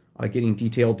is getting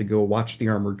detailed to go watch the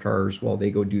armored cars while they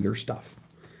go do their stuff.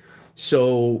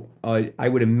 So I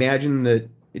would imagine that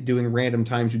doing random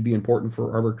times would be important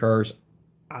for armored cars.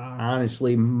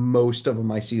 Honestly, most of them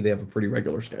I see, they have a pretty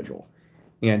regular schedule.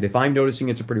 And if I'm noticing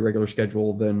it's a pretty regular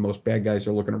schedule, then most bad guys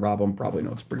are looking to rob them probably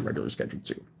know it's a pretty regular schedule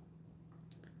too.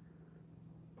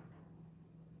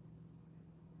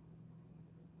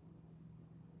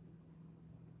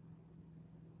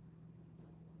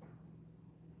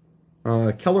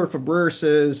 Keller Fabre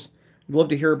says, I'd love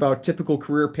to hear about typical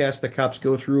career paths that cops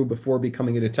go through before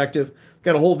becoming a detective.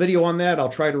 Got a whole video on that. I'll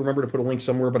try to remember to put a link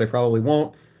somewhere, but I probably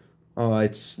won't.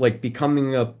 It's like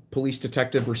becoming a police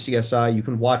detective or CSI. You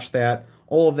can watch that.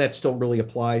 All of that still really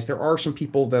applies. There are some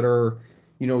people that are,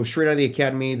 straight out of the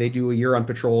academy. They do a year on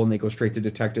patrol and they go straight to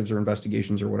detectives or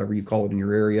investigations or whatever you call it in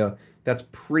your area. That's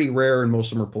pretty rare, and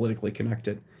most of them are politically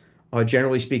connected.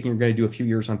 Generally speaking, you're going to do a few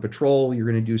years on patrol. You're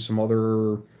going to do some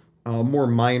other more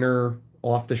minor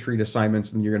off-the-street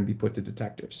assignments, and you're going to be put to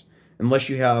detectives. Unless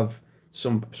you have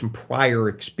some prior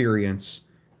experience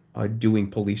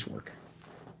doing police work.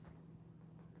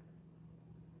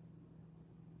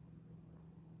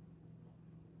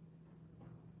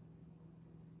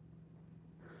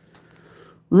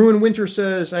 Ruin Winter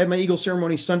says, I have my Eagle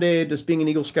ceremony Sunday. Does being an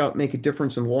Eagle Scout make a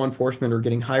difference in law enforcement or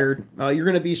getting hired? You're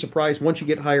going to be surprised once you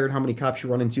get hired how many cops you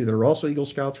run into that are also Eagle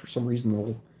Scouts. For some reason, the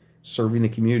whole serving the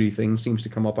community thing seems to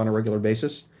come up on a regular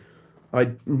basis.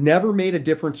 Never made a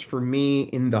difference for me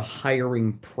in the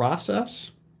hiring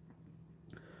process.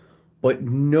 But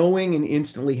knowing and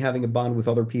instantly having a bond with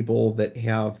other people that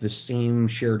have the same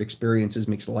shared experiences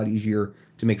makes it a lot easier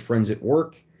to make friends at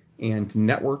work and to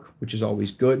network, which is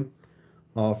always good.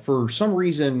 For some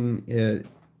reason,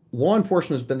 law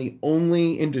enforcement has been the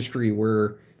only industry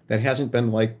where that hasn't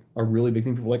been like a really big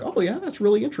thing. People are like, oh yeah, that's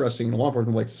really interesting. And law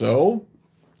enforcement are like, so?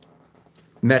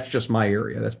 And that's just my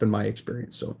area. That's been my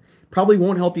experience. So probably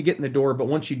won't help you get in the door, but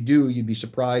once you do, you'd be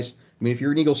surprised. I mean, if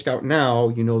you're an Eagle Scout now,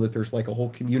 you know that there's like a whole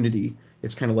community.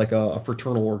 It's kind of like a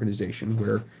fraternal organization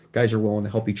where guys are willing to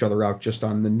help each other out just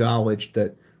on the knowledge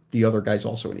that the other guy's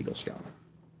also an Eagle Scout.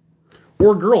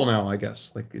 Or girl now, I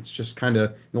guess. Like it's just kind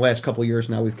of in the last couple of years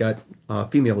now we've got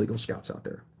female Eagle Scouts out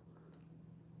there.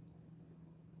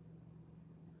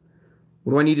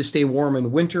 What do I need to stay warm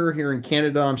in winter here in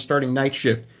Canada? I'm starting night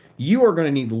shift. You are going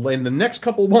to need, in the next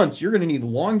couple of months, you're going to need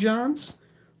long johns,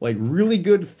 like really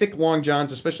good thick long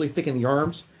johns, especially thick in the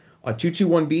arms.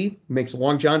 221B makes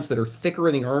long johns that are thicker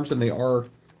in the arms than they are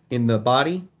in the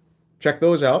body. Check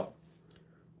those out.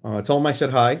 Tell them I said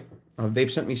hi.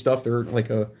 They've sent me stuff. They're like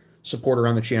a supporter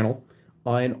on the channel.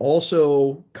 And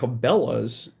also,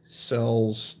 Cabela's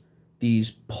sells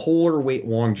these polar weight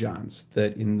long johns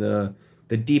that in the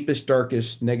deepest,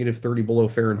 darkest, -30 below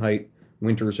Fahrenheit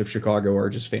winters of Chicago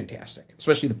are just fantastic,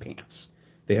 especially the pants.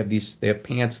 They have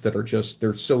pants that are just,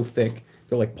 they're so thick.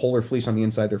 They're like polar fleece on the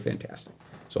inside. They're fantastic.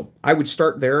 So I would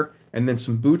start there, and then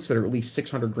some boots that are at least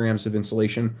 600 grams of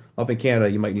insulation. Up in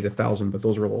Canada, you might need 1,000, but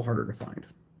those are a little harder to find.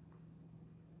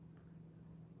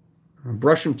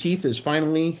 Brush Some Teeth is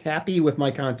finally happy with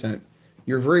my content.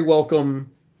 You're very welcome,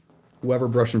 whoever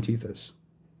Brush Some Teeth is.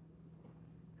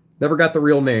 Never got the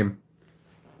real name.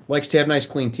 Likes to have nice,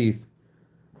 clean teeth.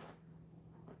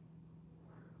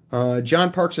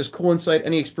 John Park says, cool insight.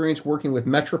 Any experience working with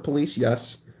Metro Police?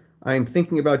 Yes. I am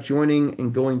thinking about joining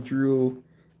and going through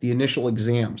the initial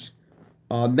exams.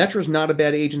 Metro's not a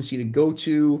bad agency to go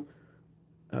to.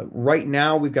 Right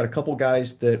now, we've got a couple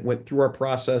guys that went through our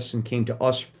process and came to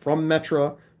us from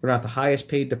Metro. They're not the highest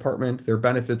paid department. Their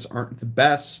benefits aren't the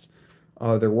best.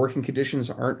 Their working conditions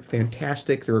aren't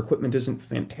fantastic. Their equipment isn't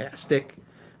fantastic.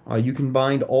 You can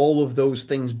find all of those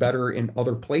things better in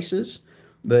other places.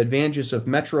 The advantages of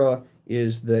Metro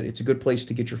is that it's a good place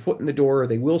to get your foot in the door.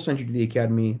 They will send you to the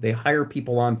academy. They hire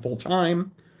people on full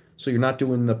time, so you're not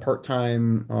doing the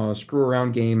part-time screw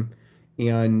around game.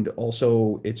 And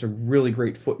also, it's a really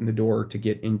great foot in the door to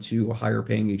get into a higher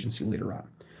paying agency later on.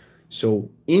 So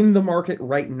in the market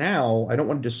right now, I don't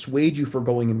want to dissuade you for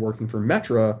going and working for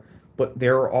Metro, but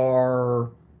there are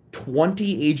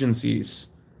 20 agencies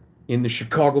in the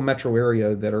Chicago metro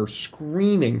area that are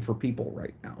screaming for people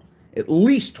right now. At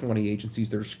least 20 agencies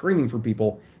that are screaming for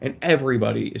people, and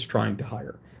everybody is trying to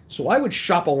hire. So I would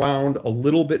shop around a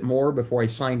little bit more before I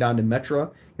signed on to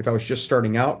Metro if I was just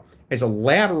starting out. As a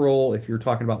lateral, if you're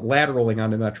talking about lateraling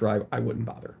onto Metro, I wouldn't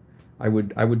bother. I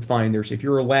would find if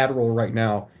you're a lateral right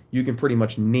now, you can pretty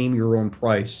much name your own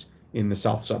price in the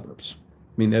south suburbs.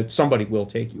 I mean, that somebody will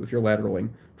take you if you're lateraling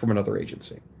from another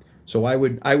agency. So I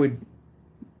would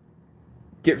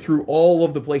get through all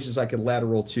of the places I could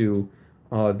lateral to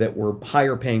that were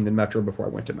higher paying than Metro before I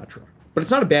went to Metro. But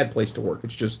it's not a bad place to work.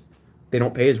 It's just they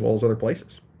don't pay as well as other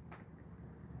places.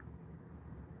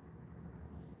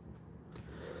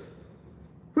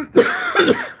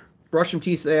 Brush Some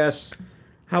Teeth asks,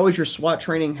 how has your SWAT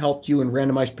training helped you in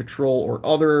randomized patrol or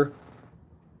other?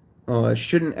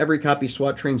 Shouldn't every cop be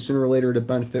SWAT trained sooner or later to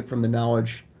benefit from the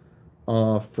knowledge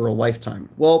for a lifetime?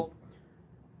 Well,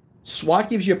 SWAT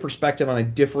gives you a perspective on a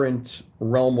different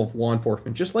realm of law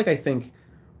enforcement. Just like I think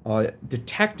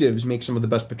detectives make some of the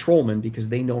best patrolmen because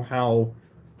they know how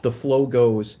the flow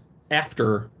goes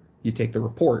after you take the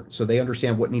report. So they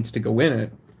understand what needs to go in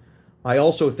it. I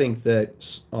also think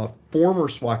that former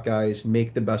SWAT guys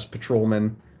make the best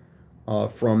patrolmen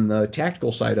from the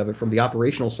tactical side of it, from the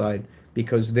operational side,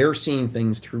 because they're seeing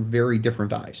things through very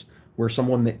different eyes. Where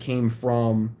someone that came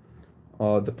from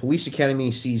the police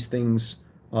academy sees things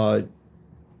a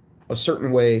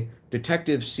certain way,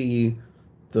 detectives see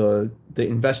the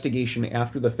investigation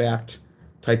after the fact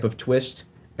type of twist,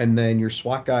 and then your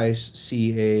SWAT guys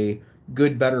see a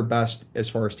good, better, best as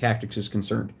far as tactics is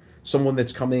concerned. Someone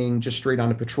that's coming just straight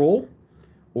onto patrol,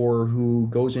 or who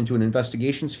goes into an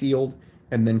investigations field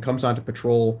and then comes onto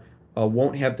patrol,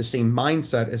 won't have the same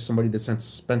mindset as somebody that's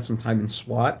spent some time in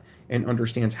SWAT and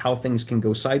understands how things can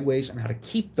go sideways and how to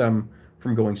keep them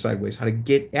from going sideways, how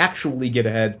to actually get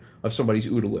ahead of somebody's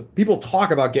OODA loop. People talk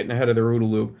about getting ahead of their OODA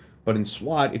loop, but in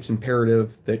SWAT, it's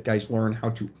imperative that guys learn how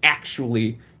to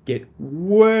actually get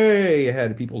way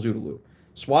ahead of people's OODA loop.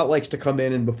 SWAT likes to come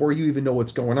in, and before you even know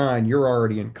what's going on, you're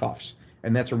already in cuffs.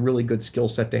 And that's a really good skill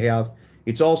set to have.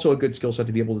 It's also a good skill set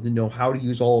to be able to know how to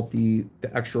use all of the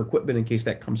extra equipment in case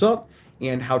that comes up,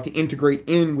 and how to integrate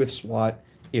in with SWAT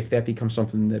if that becomes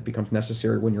something that becomes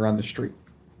necessary when you're on the street.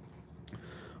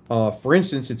 For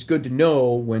instance, it's good to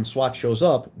know when SWAT shows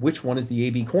up which one is the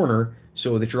AB corner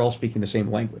so that you're all speaking the same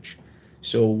language.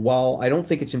 So while I don't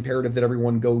think it's imperative that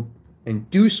everyone go and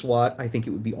do SWAT, I think it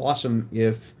would be awesome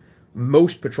if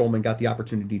most patrolmen got the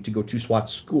opportunity to go to SWAT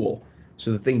school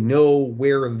so that they know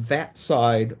where that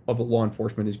side of the law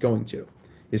enforcement is going to,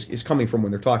 is coming from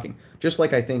when they're talking. Just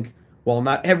like I think, while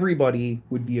not everybody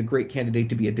would be a great candidate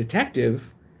to be a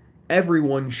detective,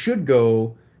 everyone should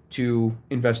go to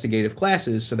investigative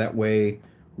classes so that way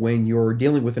when you're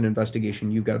dealing with an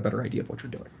investigation, you've got a better idea of what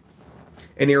you're doing.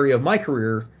 An area of my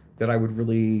career that I would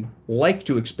really like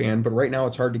to expand, but right now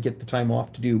it's hard to get the time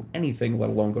off to do anything,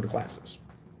 let alone go to classes.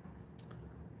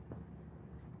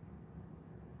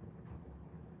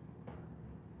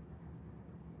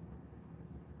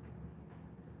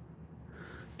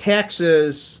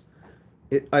 Taxes.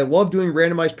 I love doing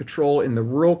randomized patrol in the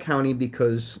rural county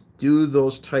because do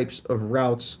those types of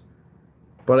routes,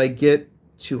 but I get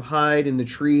to hide in the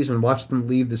trees and watch them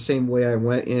leave the same way I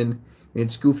went in, and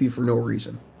it's goofy for no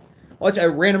reason. Well, it's a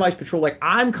randomized patrol. Like,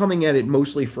 I'm coming at it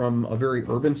mostly from a very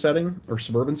urban setting or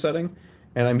suburban setting,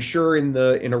 and I'm sure in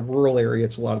a rural area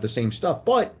it's a lot of the same stuff.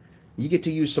 But you get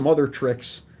to use some other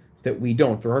tricks that we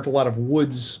don't. There aren't a lot of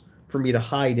woods for me to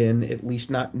hide in, at least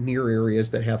not near areas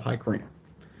that have high crime.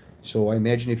 So I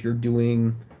imagine if you're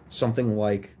doing something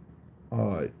like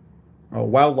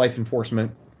wildlife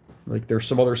enforcement, like there's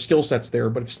some other skill sets there,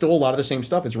 but it's still a lot of the same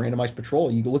stuff. It's randomized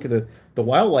patrol. You look at the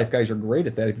wildlife guys are great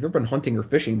at that. If you've ever been hunting or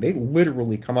fishing, they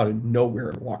literally come out of nowhere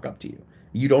and walk up to you.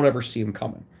 You don't ever see them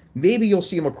coming. Maybe you'll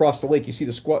see them across the lake. You see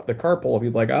the car pull up.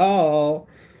 You're like, oh,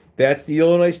 that's the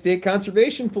Illinois State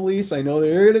Conservation Police. I know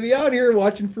they're going to be out here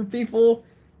watching for people.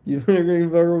 You're going to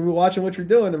be watching what you're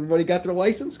doing. Everybody got their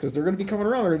license because they're going to be coming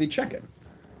around. They're going to be checking.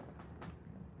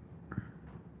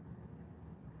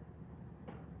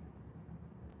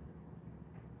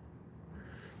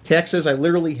 Texas, I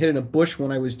literally hid in a bush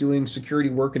when I was doing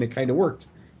security work, and it kind of worked.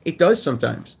 It does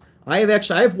sometimes. I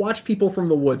have watched people from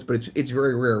the woods, but it's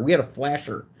very rare. We had a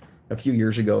flasher a few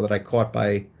years ago that I caught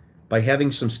by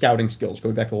having some scouting skills.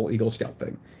 Going back to the whole Eagle Scout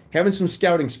thing, having some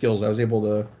scouting skills, I was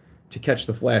able to catch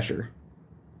the flasher.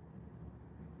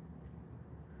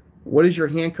 What is your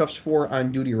handcuffs for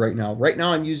on duty right now? Right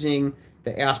now, I'm using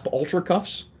the ASP Ultra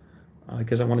cuffs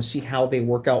because I want to see how they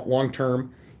work out long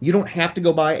term. You don't have to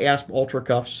go buy ASP Ultra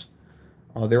cuffs.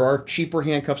 There are cheaper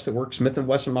handcuffs that work. Smith &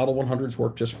 Wesson Model 100s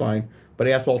work just fine. But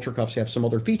ASP Ultra cuffs have some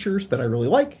other features that I really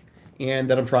like and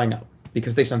that I'm trying out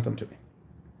because they sent them to me.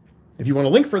 If you want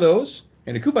a link for those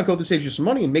and a coupon code that saves you some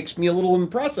money and makes me a little in the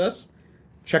process,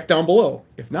 check down below.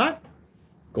 If not,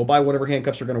 go buy whatever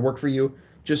handcuffs are going to work for you.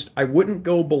 Just, I wouldn't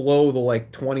go below the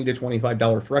like $20 to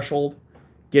 $25 threshold.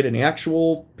 Get an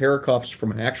actual pair of cuffs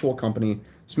from an actual company.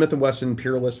 Smith & Wesson,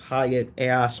 Peerless, Hyatt,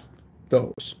 ASP,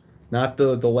 those. Not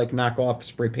the like knockoff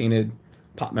spray painted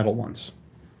pot metal ones.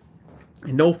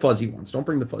 And no fuzzy ones. Don't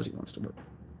bring the fuzzy ones to work.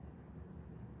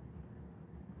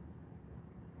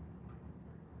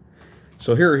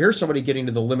 So here's somebody getting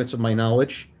to the limits of my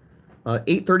knowledge.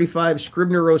 835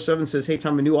 Scribner07 says, hey,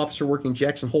 Tom, a new officer working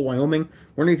Jackson Hole, Wyoming.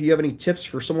 Wondering if you have any tips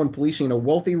for someone policing a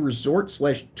wealthy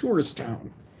resort/tourist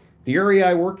town. The area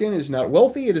I work in is not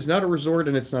wealthy, it is not a resort,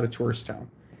 and it's not a tourist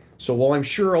town. So while I'm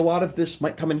sure a lot of this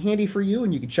might come in handy for you,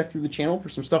 and you can check through the channel for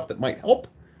some stuff that might help,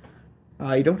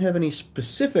 I don't have any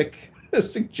specific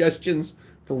suggestions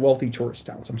for wealthy tourist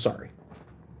towns. I'm sorry.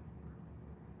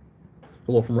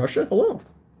 Hello from Russia. Hello.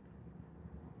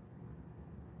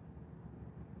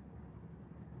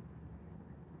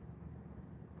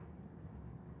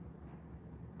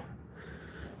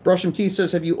 Brusham T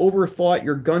says, have you overthought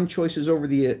your gun choices over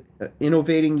the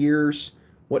innovating years?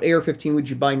 What AR-15 would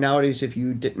you buy nowadays if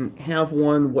you didn't have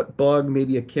one? What bug?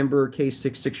 Maybe a Kimber K6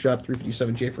 6-shot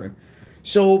 357 J-frame.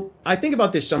 So I think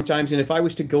about this sometimes, and if I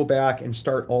was to go back and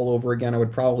start all over again, I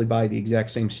would probably buy the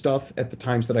exact same stuff at the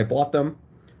times that I bought them.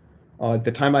 At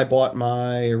the time I bought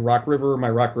my Rock River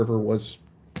was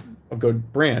a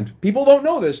good brand. People don't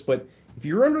know this, but if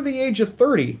you're under the age of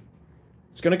 30,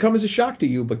 it's going to come as a shock to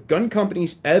you, but gun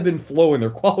companies ebb and flow in their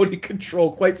quality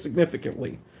control quite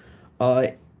significantly.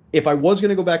 If I was going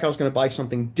to go back, I was going to buy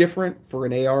something different for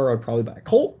an AR. I'd probably buy a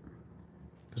Colt.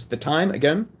 Because at the time,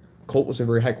 again, Colt was a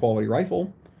very high-quality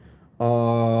rifle.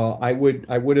 I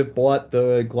would have bought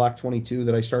the Glock 22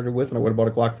 that I started with, and I would have bought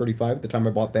a Glock 35 at the time I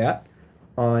bought that.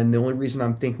 And the only reason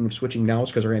I'm thinking of switching now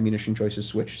is because our ammunition choices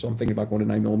switched, so I'm thinking about going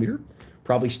to 9mm.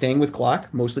 Probably staying with Glock,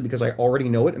 mostly because I already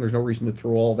know it, and there's no reason to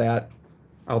throw all that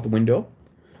out the window.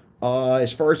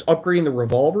 As far as upgrading the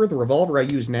revolver I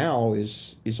use now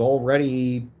is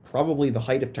already probably the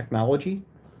height of technology.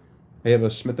 I have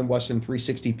a Smith& Wesson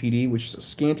 360 PD, which is a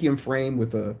scantium frame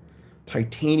with a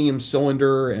titanium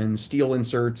cylinder and steel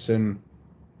inserts, and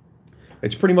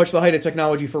it's pretty much the height of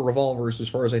technology for revolvers as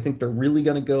far as I think they're really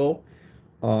going to go.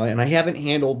 And I haven't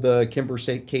handled the Kimber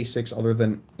K6 other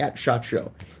than at SHOT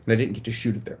Show, and I didn't get to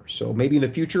shoot it there. So maybe in the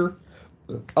future,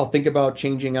 I'll think about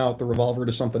changing out the revolver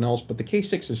to something else. But the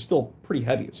K6 is still pretty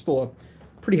heavy. It's still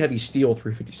a pretty heavy steel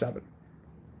 357,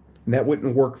 and that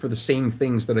wouldn't work for the same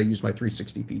things that I use my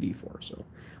 360 PD for. So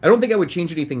I don't think I would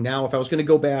change anything now. If I was going to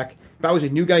go back, if I was a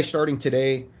new guy starting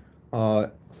today, I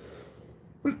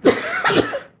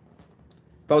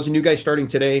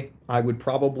would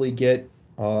probably get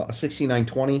a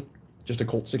 6920, just a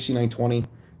Colt 6920.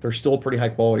 They're still a pretty high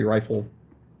quality rifle,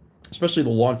 especially the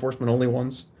law enforcement only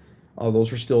ones.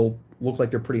 Those are still look like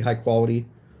they're pretty high quality,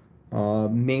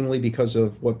 mainly because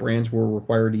of what brands were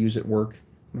required to use at work.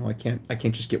 You know, I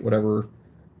can't just get whatever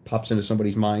pops into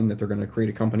somebody's mind that they're going to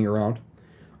create a company around.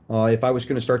 If I was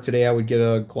going to start today, I would get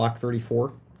a Glock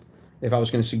 34. If I was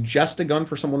going to suggest a gun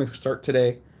for someone to start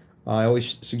today, I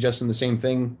always suggest them the same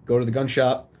thing: go to the gun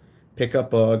shop, pick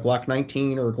up a Glock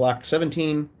 19 or a Glock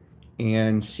 17,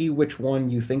 and see which one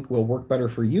you think will work better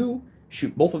for you.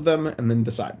 Shoot both of them and then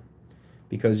decide.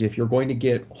 Because if you're going to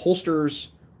get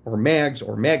holsters or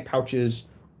mag pouches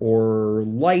or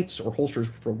lights or holsters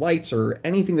for lights or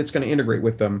anything that's going to integrate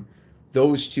with them,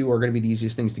 those two are going to be the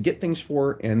easiest things to get things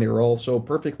for, and they're also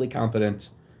perfectly competent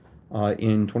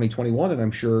in 2021 and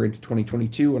I'm sure into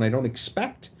 2022. And I don't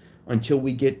expect until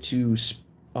we get to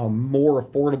more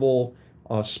affordable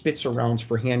Spitzer rounds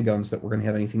for handguns that we're going to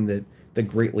have anything that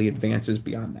greatly advances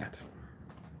beyond that.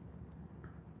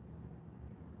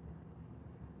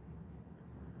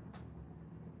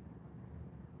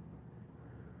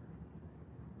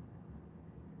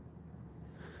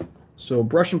 So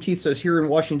Brush Some Teeth says, here in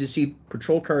Washington, D.C.,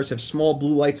 patrol cars have small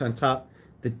blue lights on top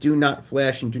that do not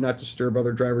flash and do not disturb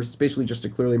other drivers. It's basically just a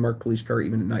clearly marked police car,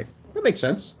 even at night. That makes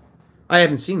sense. I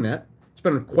haven't seen that. It's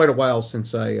been quite a while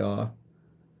since I've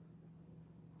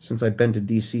been to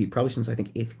D.C., probably since, I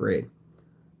think, 8th grade.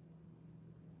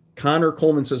 Connor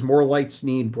Coleman says, more lights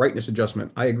need brightness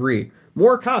adjustment. I agree.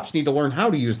 More cops need to learn how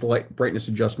to use the light brightness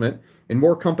adjustment, and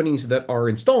more companies that are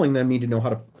installing them need to know how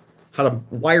to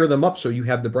wire them up so you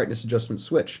have the brightness adjustment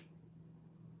switch.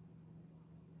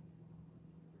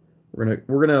 We're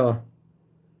gonna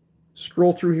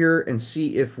scroll through here and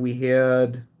see if we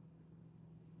had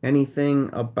anything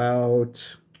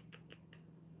about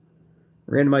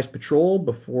randomized patrol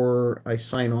before I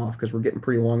sign off, because we're getting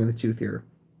pretty long in the tooth here.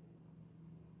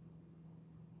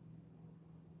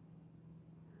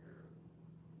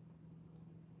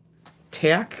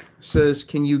 Tack says,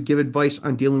 can you give advice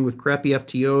on dealing with crappy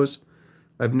FTOs?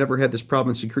 I've never had this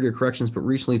problem in security or corrections, but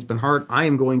recently it's been hard. I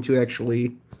am going to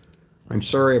actually, I'm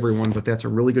sorry everyone, but that's a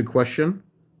really good question.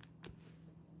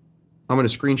 I'm going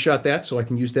to screenshot that so I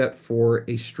can use that for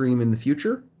a stream in the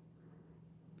future.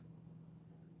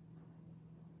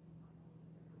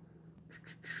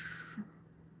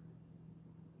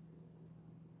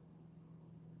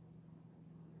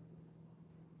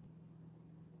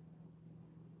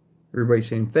 Everybody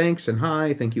saying thanks and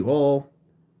hi. Thank you all.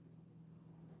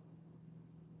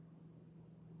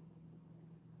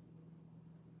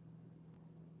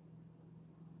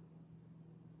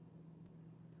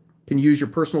 Can you use your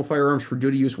personal firearms for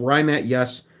duty use? Where I'm at,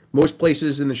 yes. Most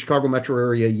places in the Chicago metro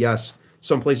area, yes.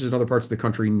 Some places in other parts of the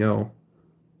country, no.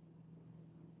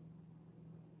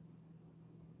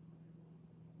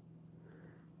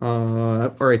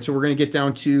 All right, so we're going to get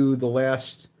down to the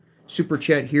last super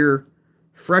chat here.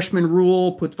 Freshman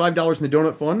Rule put $5 in the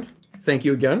donut fund. Thank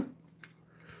you again.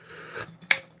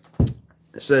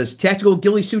 It says, tactical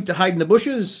ghillie suit to hide in the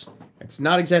bushes. It's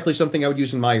not exactly something I would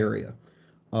use in my area.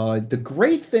 The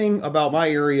great thing about my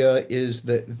area is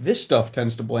that this stuff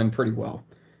tends to blend pretty well.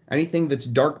 Anything that's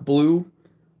dark blue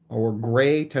or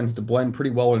gray tends to blend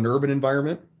pretty well in an urban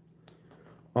environment.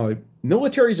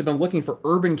 Militaries have been looking for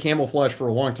urban camouflage for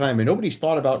a long time, and nobody's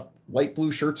thought about light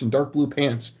blue shirts and dark blue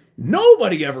pants.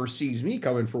 Nobody ever sees me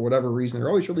coming for whatever reason. They're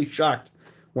always really shocked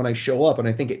when I show up, and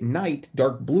I think at night,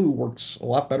 dark blue works a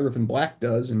lot better than black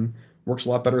does, and works a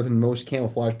lot better than most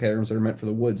camouflage patterns that are meant for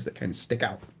the woods that kind of stick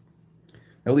out.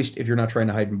 At least if you're not trying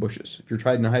to hide in bushes. If you're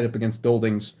trying to hide up against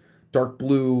buildings, dark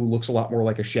blue looks a lot more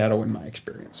like a shadow in my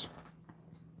experience.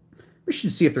 We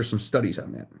should see if there's some studies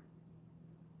on that.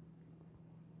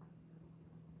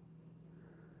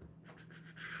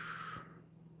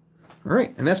 All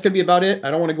right, and that's going to be about it. I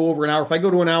don't want to go over an hour. If I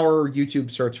go to an hour, YouTube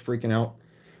starts freaking out.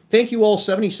 Thank you all,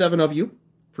 77 of you,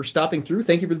 for for stopping through.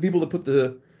 Thank you for the people that put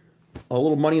a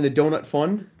little money in the donut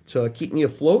fund to keep me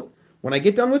afloat. When I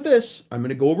get done with this, I'm going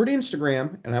to go over to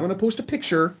Instagram and I'm going to post a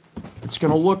picture. It's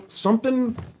going to look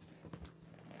something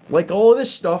like all of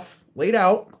this stuff laid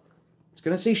out. It's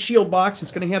going to say Shield Box.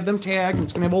 It's going to have them tagged. And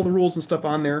it's going to have all the rules and stuff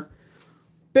on there.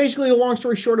 Basically, the long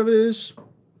story short of it is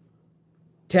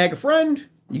tag a friend.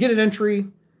 You get an entry.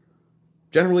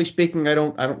 Generally speaking, I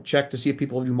don't check to see if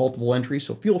people do multiple entries.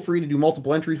 So feel free to do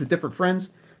multiple entries with different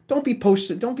friends. Don't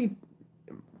be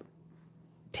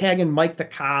tagging Mike the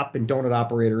cop and donut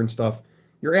operator and stuff.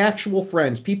 Your actual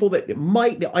friends, people that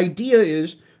might, the idea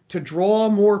is to draw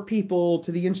more people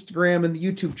to the Instagram and the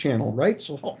YouTube channel, right?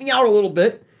 So help me out a little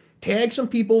bit. Tag some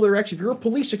people that are actually, if you're a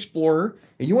police explorer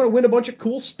and you want to win a bunch of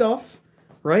cool stuff,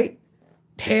 right?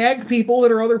 Tag people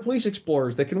that are other police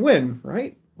explorers that can win,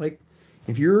 right? Like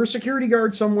if you're a security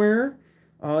guard somewhere,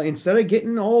 instead of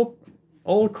getting all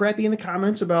crappy in the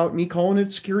comments about me calling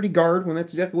it security guard when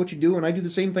that's exactly what you do, and I do the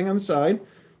same thing on the side,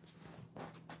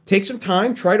 take some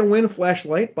time, try to win a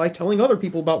flashlight by telling other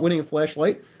people about winning a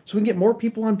flashlight so we can get more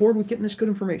people on board with getting this good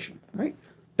information, right?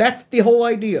 That's the whole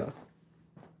idea,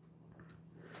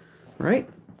 right?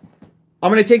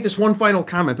 I'm going to take this one final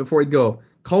comment before we go.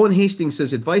 Colin Hastings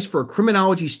says, advice for a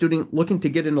criminology student looking to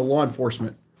get into law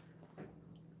enforcement.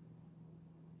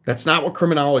 That's not what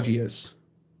criminology is.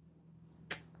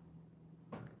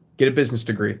 Get a business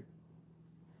degree.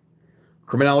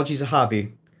 Criminology is a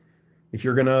hobby. If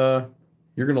you're gonna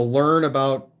learn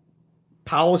about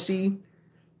policy,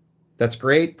 that's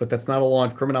great, but that's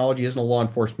not criminology isn't a law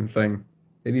enforcement thing.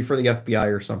 Maybe for the FBI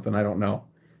or something, I don't know.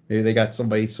 Maybe they got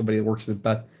somebody that works at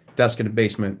the desk in the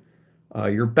basement.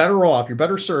 You're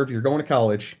better served, if you're going to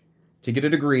college, to get a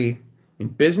degree in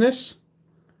business.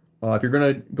 If you're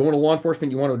going to go into law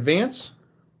enforcement, you want to advance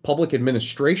public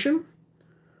administration.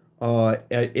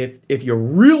 If you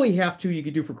really have to, you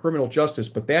could do for criminal justice,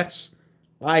 but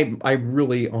I'm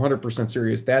really 100%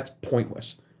 serious. That's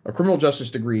pointless. A criminal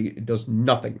justice degree does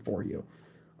nothing for you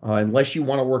unless you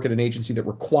want to work at an agency that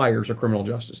requires a criminal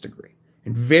justice degree.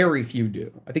 And very few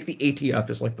do. I think the ATF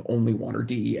is like the only one, or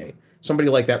DEA. Somebody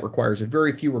like that requires it.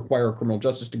 Very few require a criminal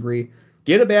justice degree.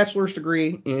 Get a bachelor's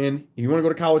degree if you want to go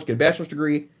to college, get a bachelor's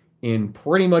degree in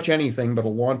pretty much anything but a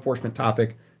law enforcement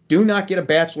topic. Do not get a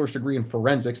bachelor's degree in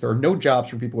forensics. There are no jobs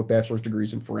for people with bachelor's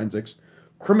degrees in forensics.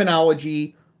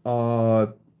 Criminology,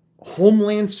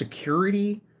 Homeland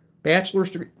Security,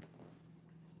 bachelor's degree.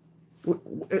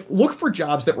 Look for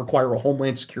jobs that require a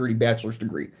Homeland Security bachelor's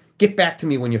degree. Get back to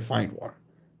me when you find one,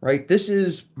 right? This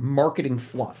is marketing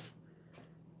fluff.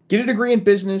 Get a degree in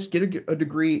business, get a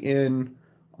degree in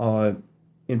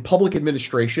public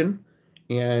administration,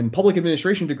 and public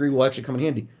administration degree will actually come in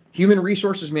handy. Human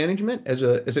resources management, as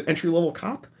an entry-level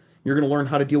cop, you're going to learn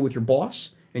how to deal with your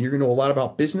boss, and you're going to know a lot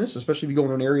about business, especially if you go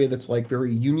in an area that's like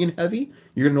very union heavy.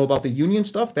 You're going to know about the union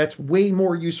stuff. That's way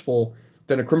more useful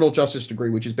than a criminal justice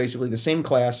degree, which is basically the same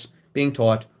class being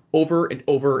taught over and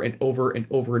over and over and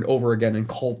over and over again and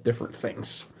called different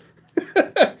things,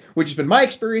 which has been my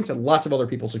experience and lots of other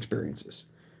people's experiences.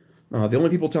 The only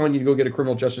people telling you to go get a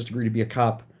criminal justice degree to be a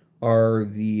cop are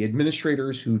the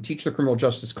administrators who teach the criminal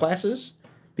justice classes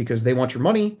because they want your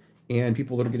money, and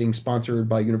people that are getting sponsored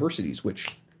by universities,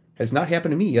 which has not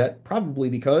happened to me yet, probably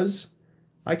because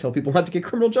I tell people not to get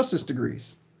criminal justice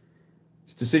degrees.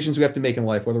 It's decisions we have to make in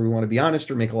life, whether we want to be honest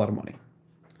or make a lot of money.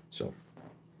 So,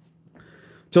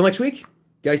 till next week,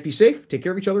 guys, be safe. Take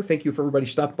care of each other. Thank you for everybody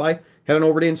stopping by. Head on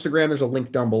over to Instagram. There's a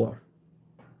link down below.